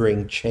came to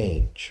bring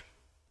change.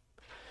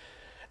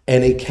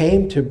 And he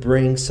came to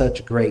bring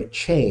such great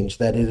change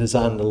that it is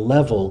on the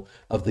level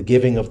of the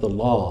giving of the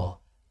law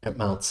at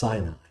Mount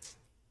Sinai.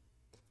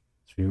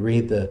 So you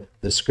read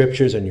the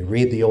scriptures and you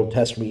read the Old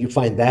Testament, you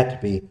find that to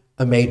be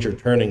a major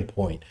turning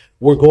point.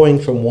 We're going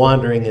from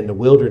wandering in the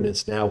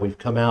wilderness now. We've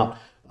come out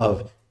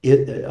of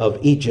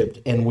Egypt,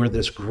 and we're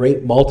this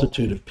great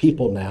multitude of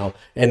people now,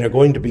 and they're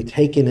going to be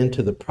taken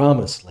into the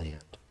promised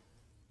land.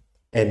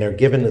 And they're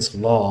given this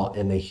law,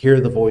 and they hear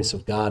the voice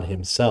of God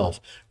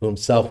himself, who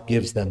himself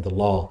gives them the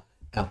law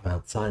at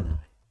Mount Sinai.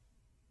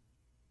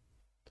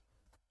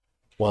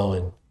 Well,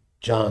 in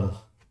John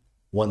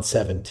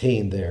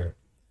 1:17 there,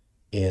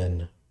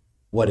 in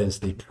what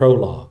is the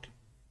prologue,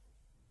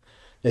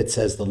 it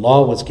says, the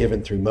law was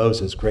given through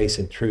Moses, grace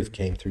and truth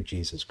came through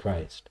Jesus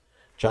Christ.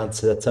 John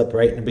sets up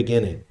right in the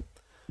beginning.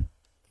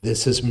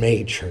 This is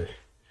major.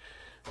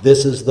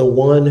 This is the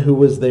one who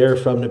was there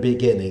from the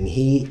beginning.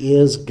 He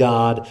is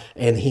God,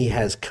 and he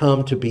has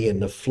come to be in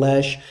the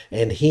flesh,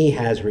 and he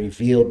has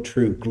revealed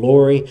true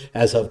glory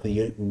as of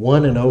the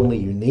one and only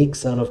unique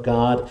Son of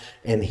God,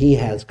 and he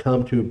has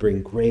come to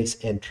bring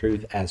grace and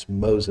truth as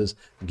Moses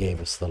gave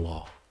us the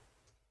law.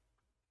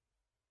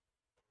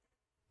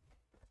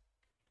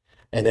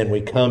 And then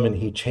we come and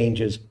he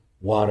changes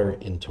water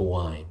into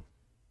wine.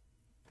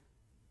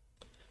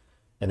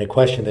 And the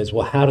question is,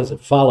 well, how does it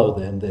follow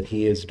then that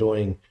he is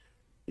doing,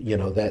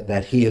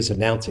 that he is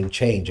announcing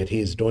change, that he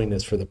is doing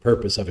this for the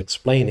purpose of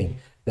explaining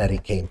that he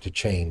came to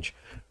change?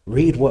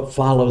 Read what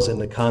follows in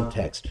the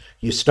context.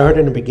 You start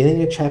in the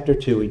beginning of chapter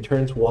 2, he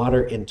turns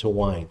water into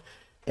wine.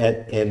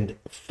 And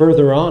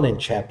further on in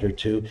chapter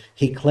 2,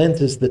 he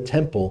cleanses the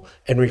temple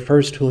and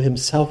refers to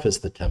himself as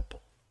the temple.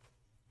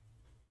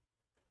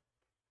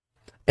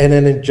 And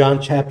then in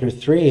John chapter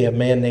 3, a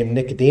man named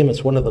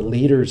Nicodemus, one of the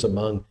leaders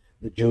among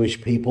the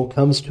Jewish people,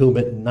 comes to him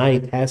at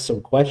night, has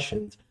some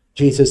questions.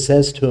 Jesus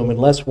says to him,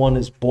 unless one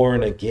is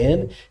born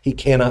again, he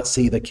cannot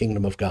see the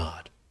kingdom of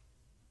God.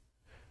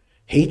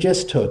 He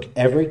just took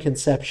every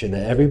conception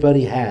that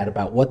everybody had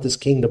about what this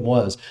kingdom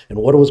was and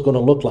what it was going to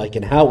look like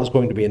and how it was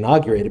going to be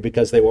inaugurated,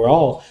 because they were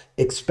all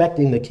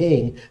expecting the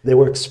king. They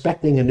were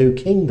expecting a new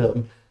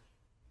kingdom.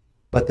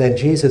 But then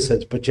Jesus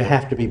says, but you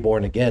have to be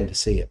born again to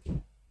see it.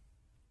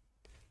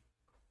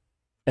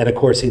 And of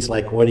course, he's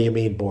like, what do you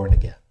mean born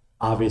again?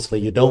 Obviously,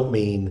 you don't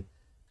mean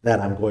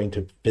that I'm going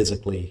to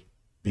physically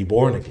be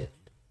born again.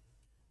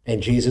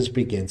 And Jesus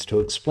begins to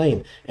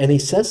explain. And he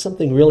says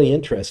something really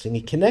interesting.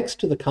 He connects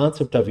to the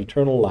concept of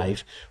eternal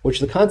life, which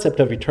the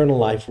concept of eternal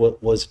life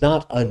was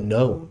not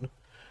unknown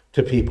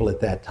to people at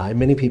that time.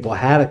 Many people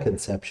had a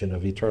conception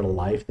of eternal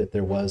life, that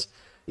there was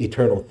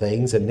eternal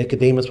things. And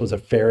Nicodemus was a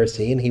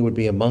Pharisee, and he would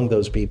be among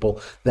those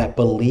people that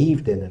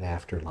believed in an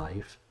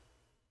afterlife.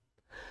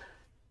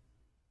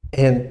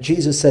 And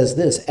Jesus says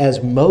this,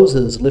 as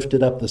Moses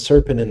lifted up the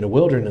serpent in the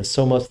wilderness,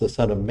 so must the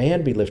Son of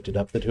Man be lifted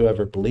up, that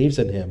whoever believes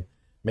in him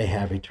may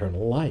have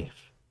eternal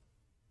life.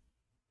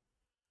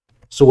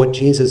 So what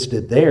Jesus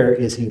did there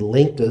is he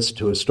linked us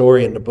to a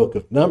story in the book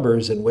of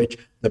Numbers in which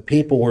the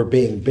people were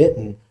being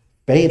bitten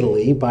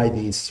fatally by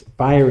these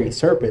fiery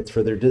serpents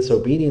for their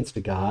disobedience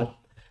to God.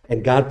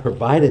 And God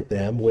provided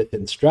them with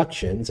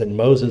instructions, and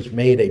Moses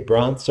made a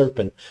bronze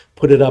serpent,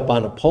 put it up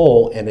on a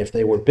pole, and if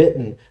they were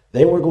bitten,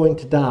 they were going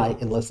to die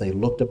unless they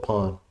looked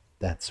upon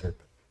that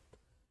serpent.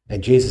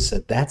 And Jesus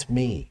said, that's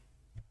me.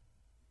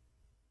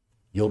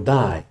 You'll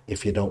die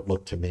if you don't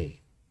look to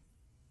me.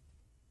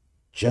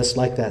 Just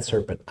like that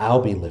serpent,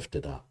 I'll be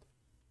lifted up.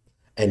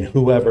 And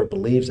whoever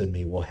believes in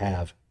me will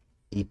have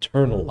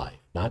eternal life.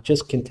 Not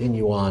just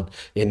continue on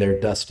in their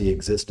dusty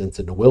existence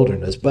in the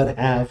wilderness, but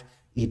have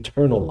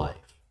eternal life.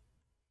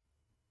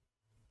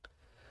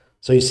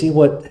 So you see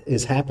what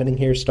is happening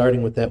here,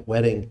 starting with that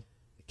wedding,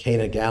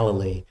 Cana of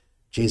Galilee.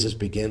 Jesus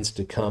begins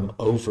to come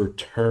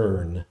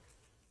overturn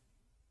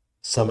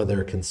some of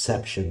their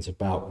conceptions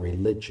about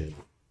religion,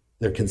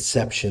 their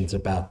conceptions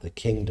about the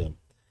kingdom.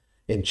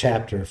 In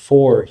chapter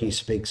 4, he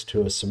speaks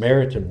to a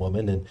Samaritan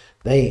woman, and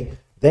they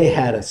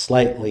had a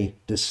slightly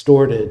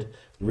distorted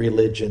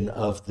religion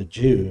of the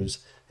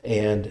Jews,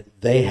 and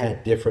they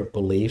had different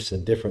beliefs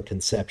and different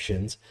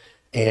conceptions.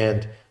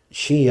 And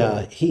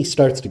he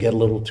starts to get a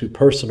little too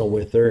personal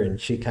with her,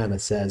 and she kind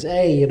of says,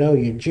 hey,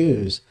 you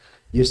Jews,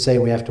 you say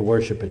we have to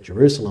worship at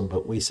Jerusalem,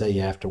 but we say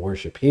you have to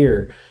worship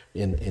here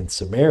in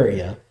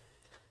Samaria.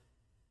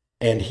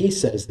 And he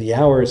says, the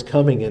hour is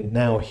coming and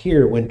now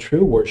here when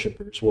true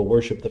worshipers will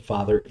worship the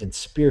Father in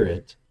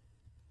spirit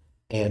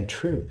and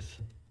truth.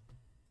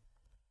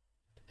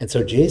 And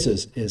so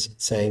Jesus is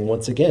saying,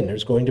 once again,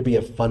 there's going to be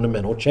a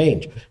fundamental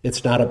change.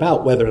 It's not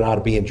about whether or not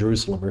to be in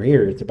Jerusalem or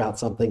here. It's about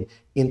something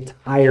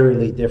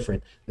entirely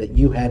different that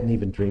you hadn't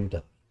even dreamed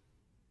of.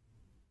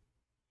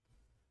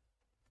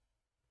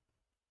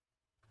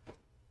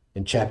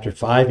 In chapter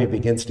 5, he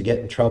begins to get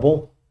in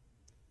trouble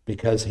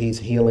because he's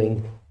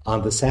healing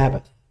on the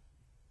Sabbath.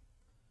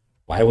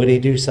 Why would he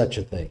do such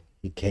a thing?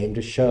 He came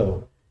to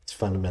show it's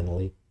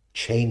fundamentally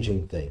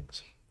changing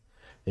things.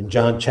 In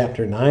John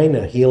chapter 9,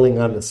 a healing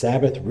on the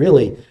Sabbath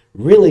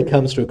really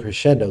comes to a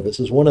crescendo. This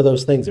is one of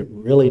those things that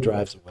really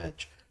drives a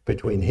wedge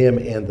between him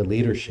and the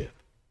leadership.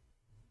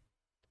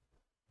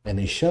 And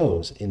he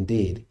shows,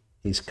 indeed,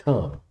 he's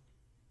come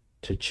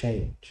to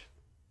change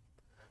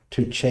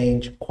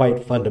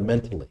quite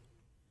fundamentally.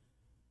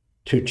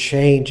 to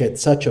change at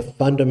such a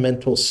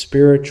fundamental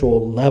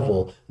spiritual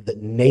level the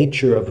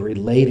nature of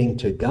relating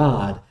to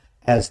God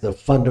as the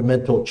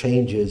fundamental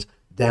changes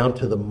down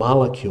to the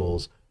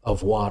molecules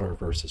of water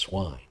versus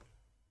wine.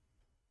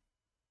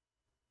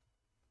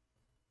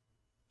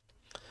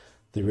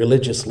 The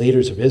religious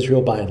leaders of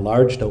Israel, by and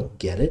large, don't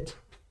get it,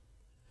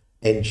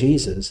 and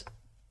Jesus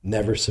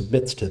never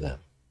submits to them.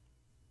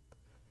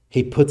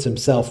 He puts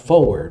himself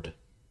forward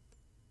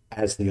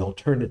as the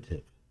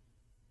alternative.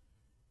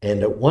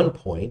 And at one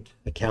point,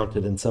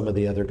 accounted in some of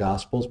the other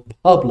Gospels,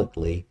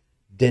 publicly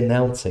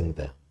denouncing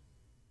them.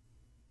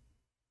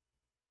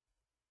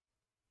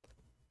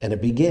 And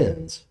it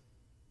begins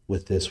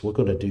with this: we're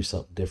going to do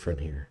something different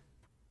here.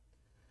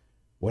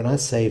 We're not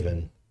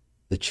saving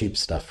the cheap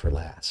stuff for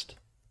last.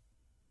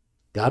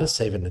 God is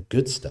saving the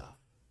good stuff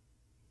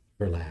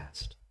for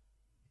last.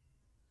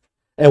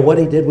 And what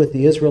he did with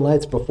the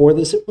Israelites before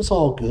this, it was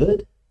all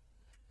good.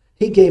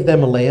 He gave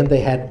them a land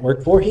they hadn't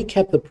worked for. He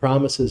kept the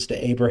promises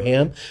to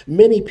Abraham.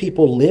 Many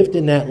people lived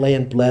in that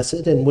land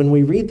blessed. And when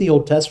we read the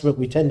Old Testament,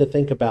 we tend to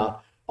think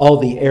about all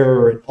the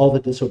error and all the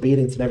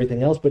disobedience and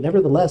everything else. But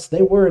nevertheless,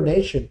 they were a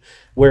nation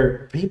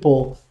where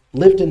people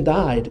lived and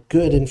died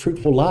good and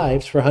fruitful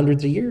lives for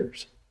hundreds of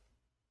years.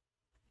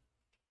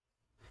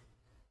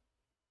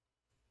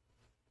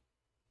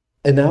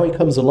 And now he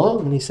comes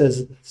along and he says,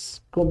 it's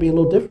going to be a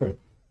little different.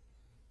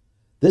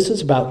 This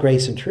is about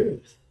grace and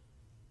truth.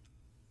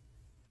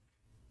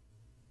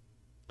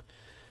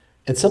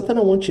 And something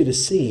I want you to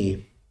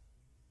see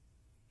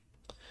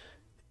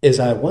is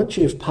I want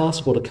you, if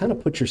possible, to kind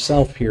of put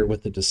yourself here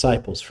with the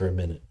disciples for a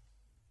minute.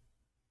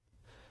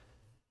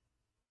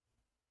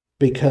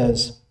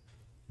 Because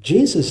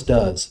Jesus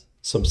does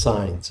some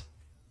signs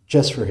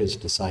just for his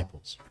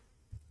disciples.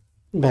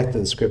 Back to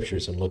the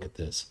scriptures and look at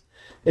this.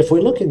 If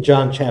we look in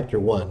John chapter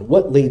 1,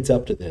 what leads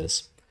up to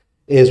this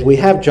is we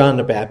have John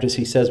the Baptist.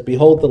 He says,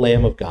 behold the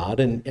Lamb of God.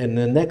 And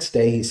the next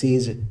day he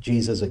sees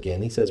Jesus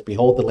again. He says,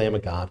 behold the Lamb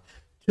of God.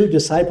 Two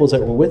disciples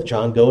that were with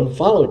John go and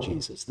follow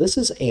Jesus. This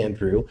is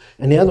Andrew,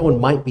 and the other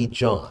one might be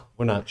John.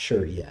 We're not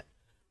sure yet.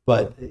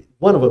 But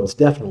one of them is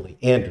definitely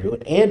Andrew.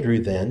 And Andrew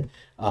then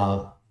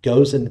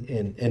goes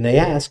and they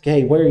ask,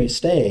 hey, where are you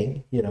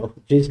staying? You know,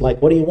 Jesus is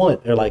like, what do you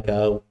want? They're like,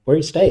 where are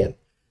you staying?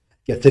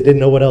 Guess they didn't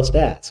know what else to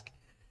ask.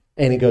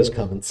 And he goes,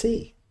 come and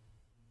see.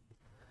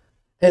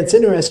 And it's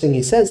interesting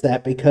he says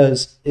that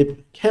because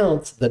it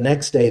counts the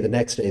next day, the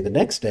next day, the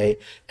next day.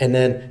 And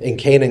then in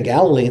Cana in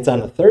Galilee, it's on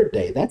the third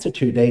day. That's a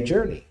 2-day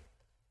journey.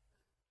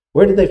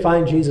 Where did they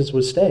find Jesus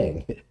was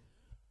staying?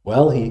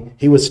 Well,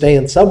 he was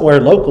staying somewhere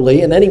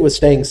locally, and then he was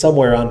staying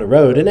somewhere on the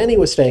road, and then he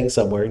was staying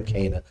somewhere in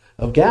Cana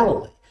of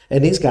Galilee.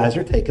 And these guys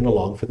are taken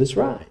along for this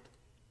ride.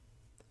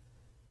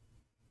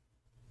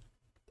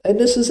 And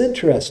this is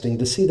interesting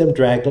to see them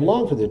dragged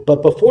along for this.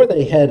 But before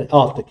they head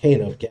off to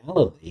Cana of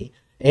Galilee,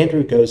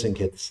 Andrew goes and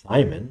gets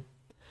Simon.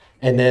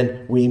 And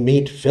then we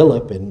meet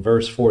Philip in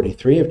verse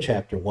 43 of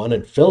chapter 1.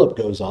 And Philip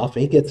goes off.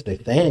 He gets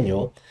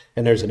Nathanael.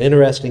 And there's an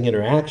interesting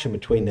interaction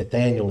between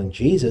Nathanael and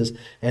Jesus.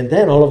 And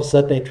then all of a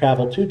sudden they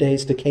travel 2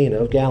 days to Cana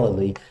of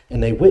Galilee.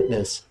 And they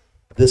witness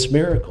this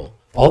miracle.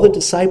 All the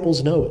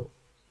disciples know it.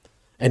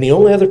 And the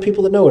only other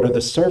people that know it are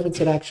the servants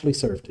that actually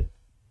served it.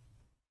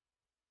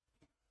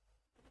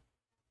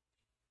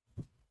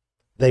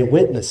 They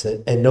witness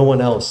it, and no one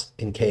else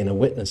in Cana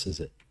witnesses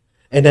it.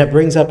 And that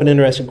brings up an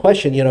interesting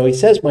question. You know, he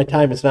says, my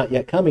time has not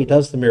yet come. He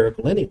does the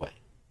miracle anyway.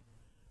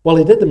 Well,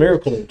 he did the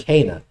miracle in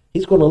Cana.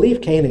 He's going to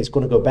leave Cana. He's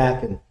going to go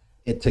back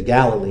into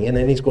Galilee, and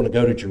then he's going to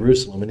go to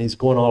Jerusalem, and he's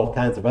going all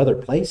kinds of other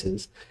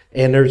places.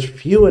 And there's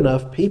few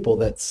enough people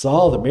that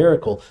saw the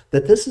miracle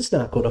that this is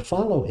not going to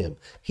follow him.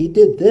 He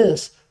did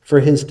this for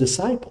his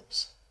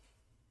disciples.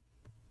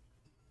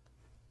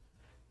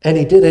 And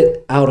he did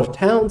it out of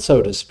town,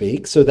 so to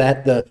speak, so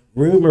that the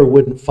rumor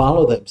wouldn't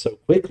follow them so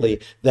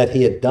quickly that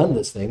he had done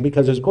this thing,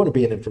 because there's going to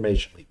be an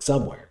information leak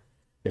somewhere.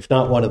 If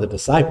not one of the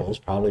disciples,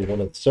 probably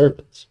one of the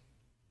servants.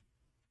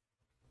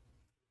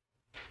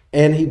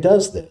 And he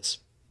does this.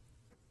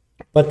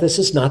 But this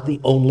is not the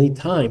only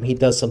time he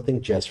does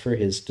something just for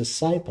his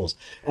disciples.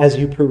 As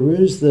you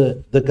peruse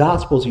the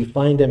Gospels, you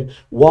find him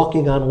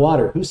walking on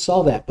water. Who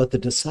saw that but the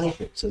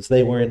disciples as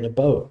they were in the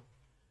boat?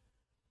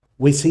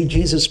 We see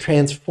Jesus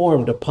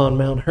transformed upon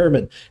Mount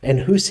Hermon.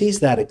 And who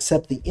sees that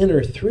except the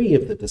inner 3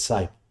 of the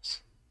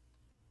disciples?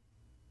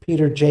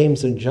 Peter,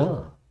 James, and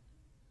John.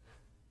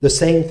 The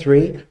same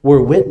 3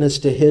 were witness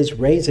to his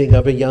raising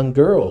of a young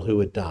girl who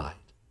had died.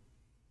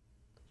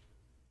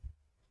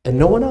 And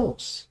no one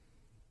else.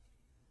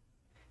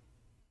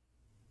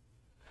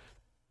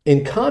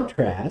 In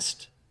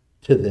contrast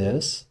to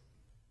this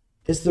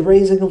is the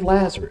raising of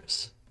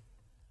Lazarus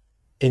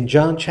in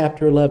John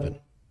chapter 11.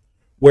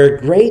 Where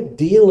a great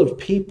deal of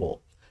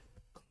people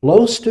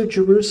close to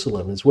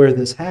Jerusalem is where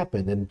this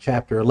happened in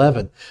chapter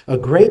 11. A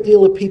great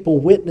deal of people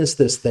witness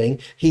this thing.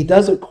 He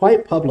does it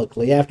quite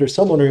publicly after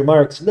someone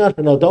remarks, no,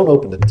 don't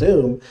open the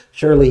tomb.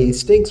 Surely he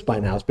stinks by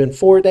now. It's been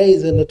 4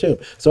 days in the tomb.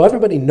 So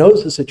everybody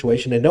knows the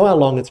situation. They know how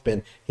long it's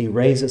been. He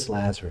raises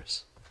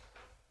Lazarus.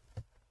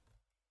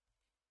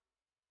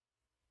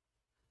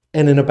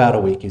 And in about a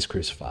week, he's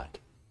crucified.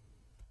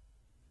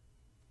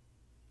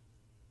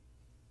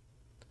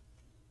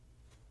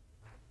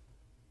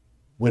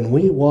 When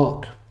we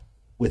walk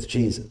with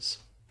Jesus,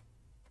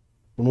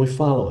 when we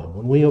follow him,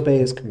 when we obey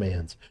his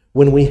commands,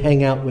 when we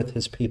hang out with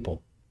his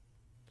people,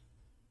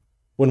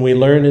 when we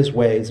learn his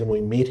ways and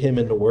we meet him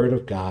in the Word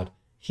of God,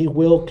 he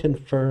will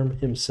confirm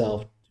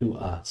himself to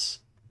us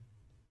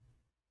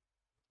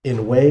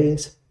in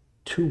ways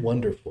too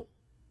wonderful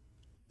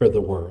for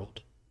the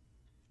world.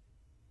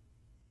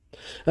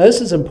 Now,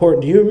 this is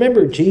important. Do you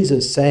remember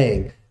Jesus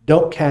saying,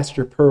 "Don't cast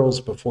your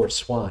pearls before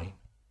swine"?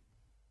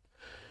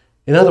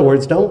 In other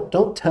words,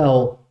 don't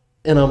tell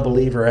an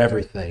unbeliever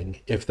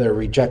everything if they're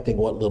rejecting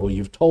what little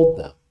you've told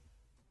them.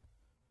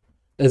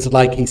 It's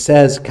like he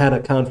says kind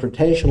of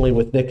confrontationally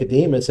with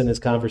Nicodemus in his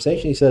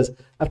conversation. He says,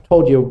 "I've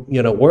told you,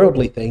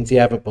 worldly things. You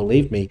haven't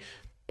believed me.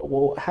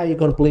 Well, how are you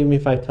going to believe me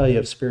if I tell you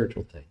of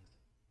spiritual things?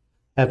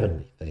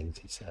 Heavenly things,"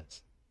 he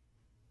says.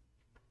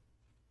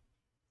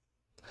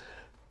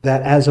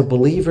 That as a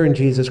believer in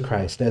Jesus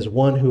Christ, as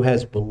one who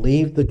has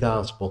believed the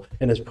gospel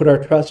and has put our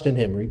trust in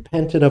him,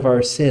 repented of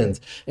our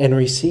sins, and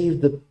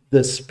received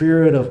the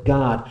Spirit of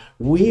God,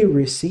 we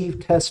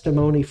receive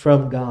testimony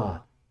from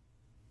God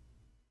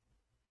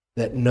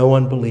that no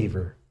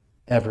unbeliever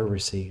ever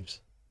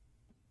receives.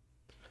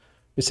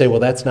 We say,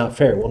 well, that's not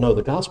fair. Well, no,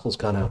 the gospel's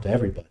gone out to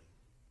everybody.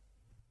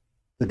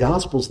 The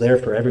gospel's there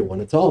for everyone.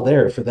 It's all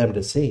there for them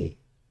to see.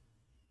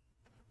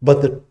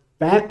 But the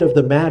fact of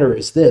the matter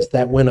is this,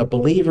 that when a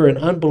believer and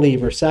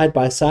unbeliever side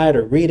by side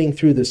are reading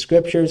through the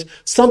scriptures,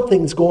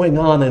 something's going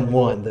on in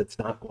one that's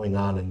not going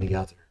on in the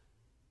other.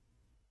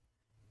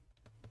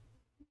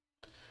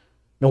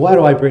 Now, why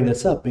do I bring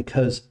this up?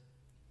 Because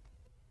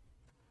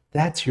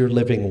that's your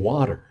living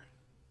water,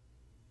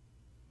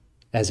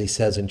 as he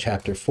says in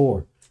chapter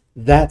 4.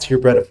 That's your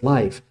bread of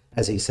life,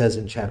 as he says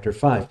in chapter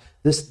 5.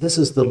 This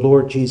is the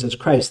Lord Jesus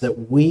Christ,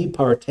 that we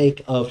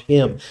partake of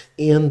him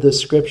in the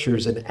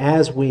scriptures, and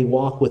as we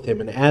walk with him,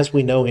 and as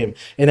we know him,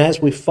 and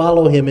as we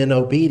follow him in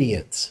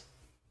obedience.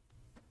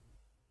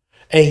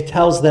 And he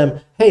tells them,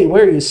 "Hey,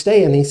 where are you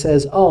staying?" He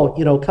says, "Oh,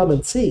 come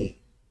and see."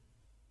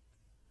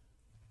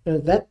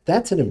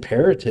 That's an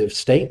imperative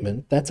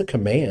statement. That's a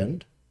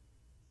command.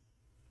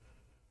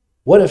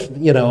 What if,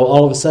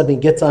 all of a sudden he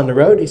gets on the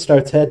road, he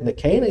starts heading to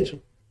Cana. He's,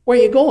 "Where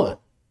are you going?"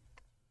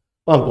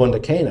 "Well, I'm going to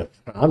Cana."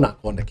 "I'm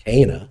not going to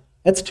Cana.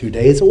 That's 2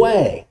 days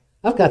away.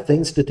 I've got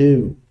things to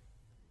do."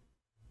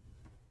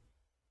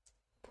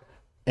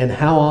 And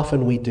how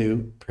often we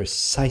do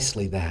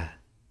precisely that.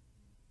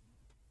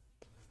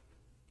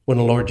 When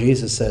the Lord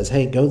Jesus says,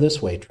 "Hey, go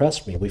this way,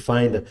 trust me," we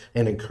find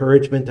an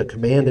encouragement, a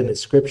command in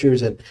his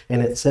scriptures, and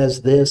it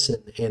says this,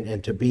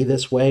 and to be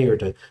this way, or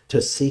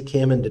to seek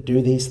him and to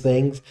do these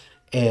things.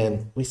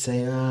 And we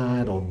say,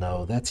 "I don't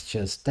know,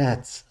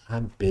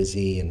 I'm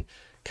busy, and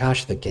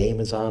gosh, the game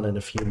is on in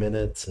a few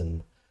minutes,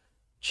 and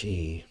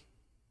gee."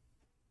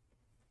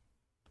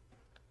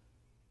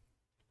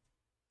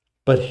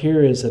 But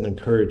here is an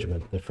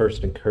encouragement. The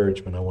first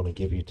encouragement I want to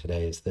give you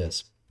today is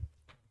this.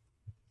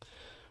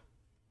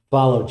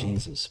 Follow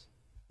Jesus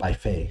by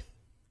faith,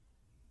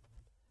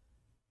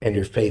 and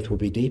your faith will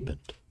be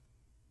deepened.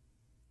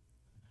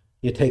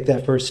 You take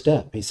that first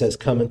step. He says,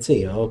 "Come and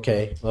see."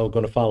 Okay, well, we're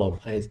going to follow him.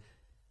 I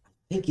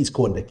think he's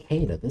going to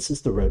Cana. This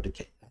is the road to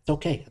Cana.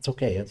 It's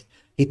okay.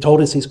 He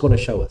told us he's going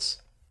to show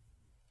us.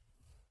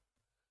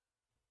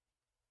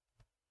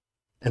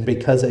 And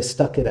because they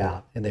stuck it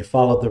out and they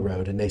followed the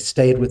road and they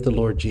stayed with the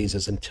Lord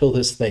Jesus until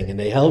this thing, and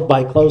they held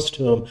by close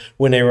to him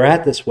when they were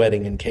at this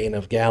wedding in Cana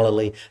of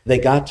Galilee, they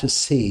got to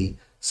see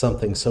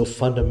something so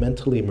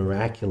fundamentally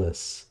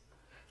miraculous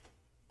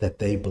that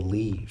they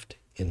believed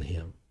in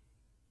him.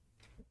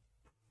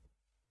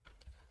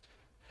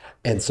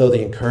 And so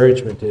the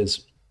encouragement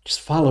is, just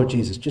follow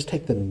Jesus. Just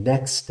take the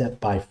next step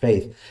by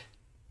faith,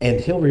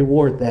 and he'll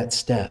reward that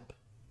step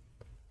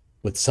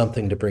with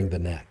something to bring the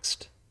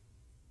next,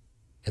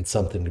 and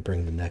something to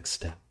bring the next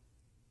step.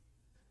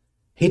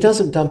 He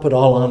doesn't dump it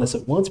all on us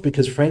at once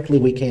because, frankly,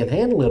 we can't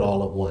handle it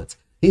all at once.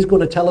 He's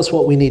going to tell us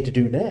what we need to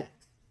do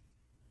next.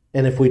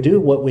 And if we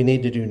do what we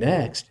need to do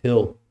next,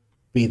 he'll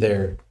be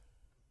there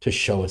to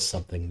show us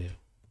something new.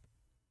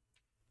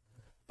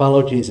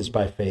 Follow Jesus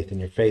by faith,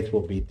 and your faith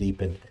will be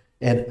deepened.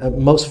 And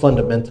most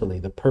fundamentally,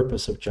 the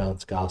purpose of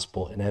John's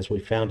gospel, and as we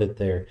found it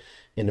there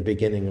in the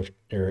beginning of,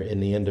 or in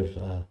the end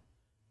of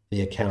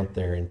the account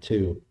there in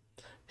 2,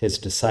 his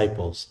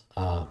disciples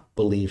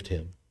believed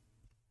him.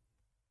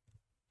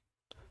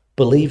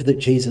 Believe that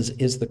Jesus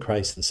is the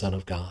Christ, the Son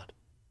of God.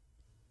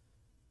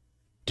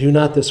 Do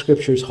not the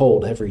scriptures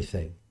hold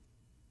everything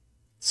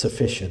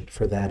sufficient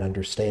for that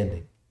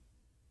understanding?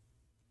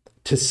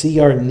 To see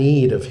our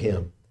need of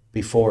him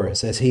before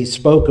us, as he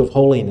spoke of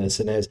holiness,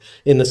 and as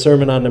in the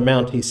Sermon on the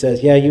Mount he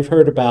says, "Yeah, you've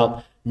heard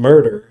about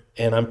murder,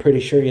 and I'm pretty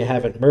sure you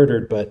haven't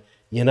murdered, but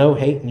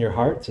hate in your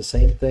heart's the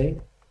same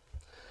thing.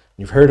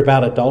 You've heard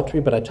about adultery,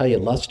 but I tell you,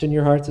 lust in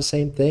your heart's the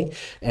same thing.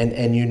 And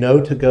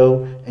to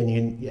go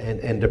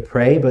and to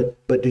pray,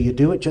 but do you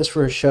do it just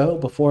for a show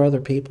before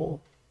other people?"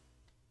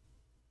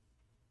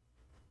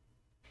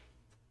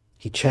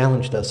 He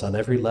challenged us on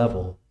every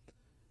level,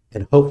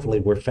 and hopefully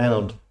we're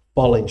found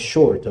falling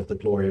short of the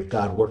glory of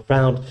God. We're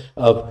found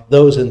of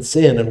those in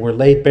sin, and we're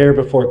laid bare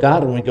before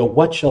God, and we go,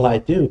 what shall I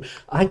do?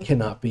 I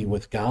cannot be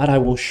with God. I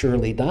will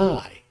surely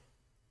die.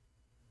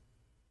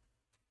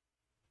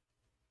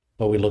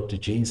 But we look to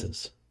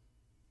Jesus,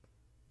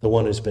 the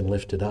one who's been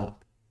lifted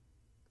up,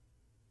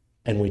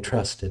 and we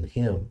trust in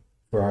him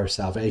for our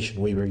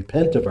salvation. We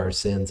repent of our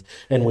sins,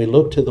 and we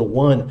look to the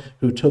one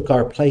who took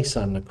our place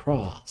on the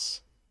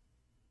cross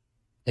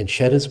and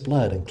shed his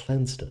blood and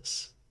cleansed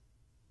us.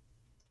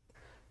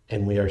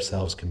 And we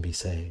ourselves can be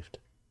saved.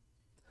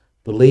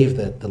 Believe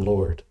that the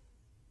Lord,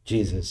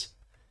 Jesus,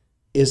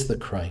 is the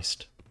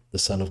Christ, the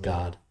Son of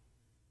God,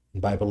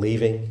 and by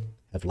believing,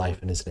 have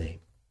life in his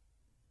name.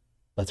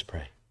 Let's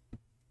pray.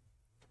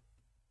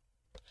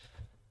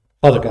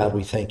 Father God,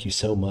 we thank you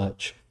so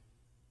much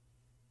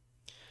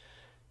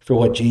for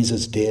what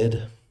Jesus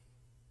did,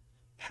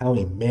 how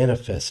he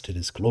manifested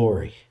his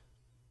glory.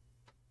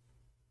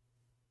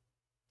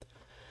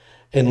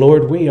 And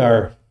Lord, we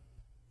are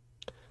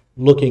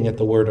looking at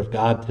the Word of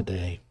God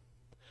today,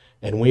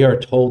 and we are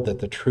told that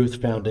the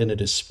truth found in it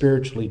is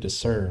spiritually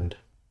discerned.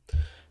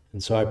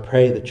 And so I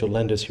pray that you'll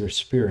lend us your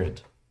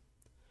Spirit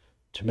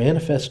to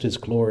manifest his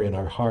glory in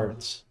our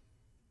hearts.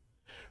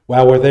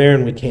 While we're there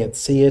and we can't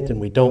see it and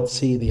we don't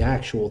see the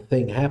actual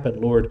thing happen,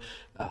 Lord,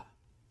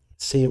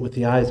 see it with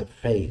the eyes of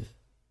faith.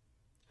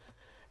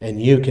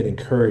 And you can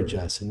encourage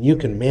us, and you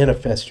can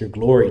manifest your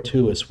glory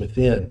to us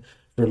within.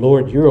 For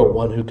Lord, you're a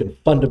one who can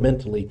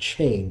fundamentally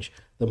change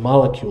the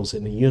molecules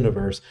in the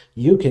universe.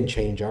 You can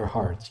change our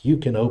hearts. You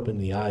can open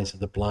the eyes of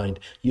the blind.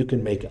 You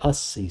can make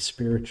us see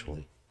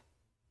spiritually.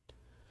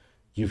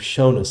 You've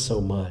shown us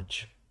so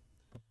much.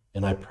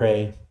 And I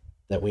pray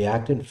that we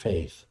act in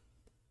faith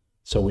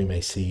so we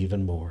may see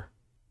even more.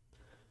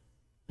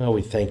 Oh,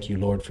 we thank you,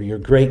 Lord, for your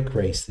great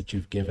grace that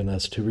you've given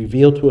us to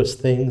reveal to us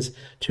things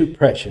too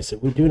precious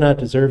that we do not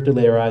deserve to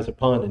lay our eyes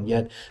upon, and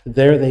yet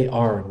there they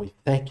are, and we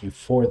thank you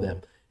for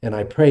them. And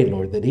I pray,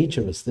 Lord, that each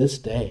of us this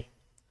day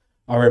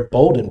are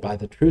emboldened by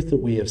the truth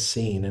that we have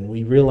seen, and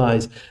we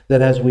realize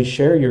that as we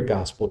share your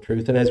gospel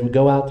truth and as we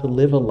go out to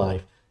live a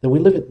life, that we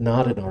live it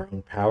not in our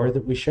own power,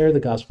 that we share the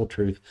gospel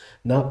truth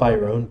not by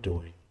our own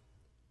doing,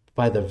 but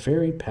by the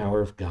very power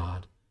of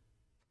God,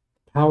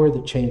 power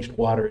that changed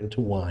water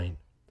into wine,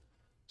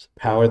 it's the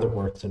power that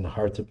works in the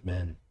hearts of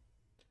men.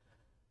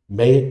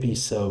 May it be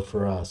so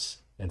for us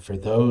and for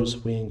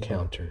those we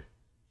encounter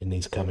in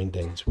these coming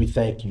days. We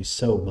thank you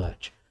so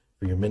much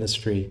for your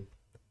ministry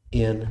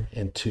in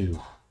and through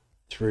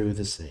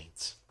the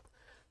saints.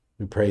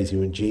 We praise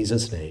you in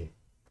Jesus' name.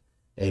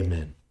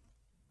 Amen.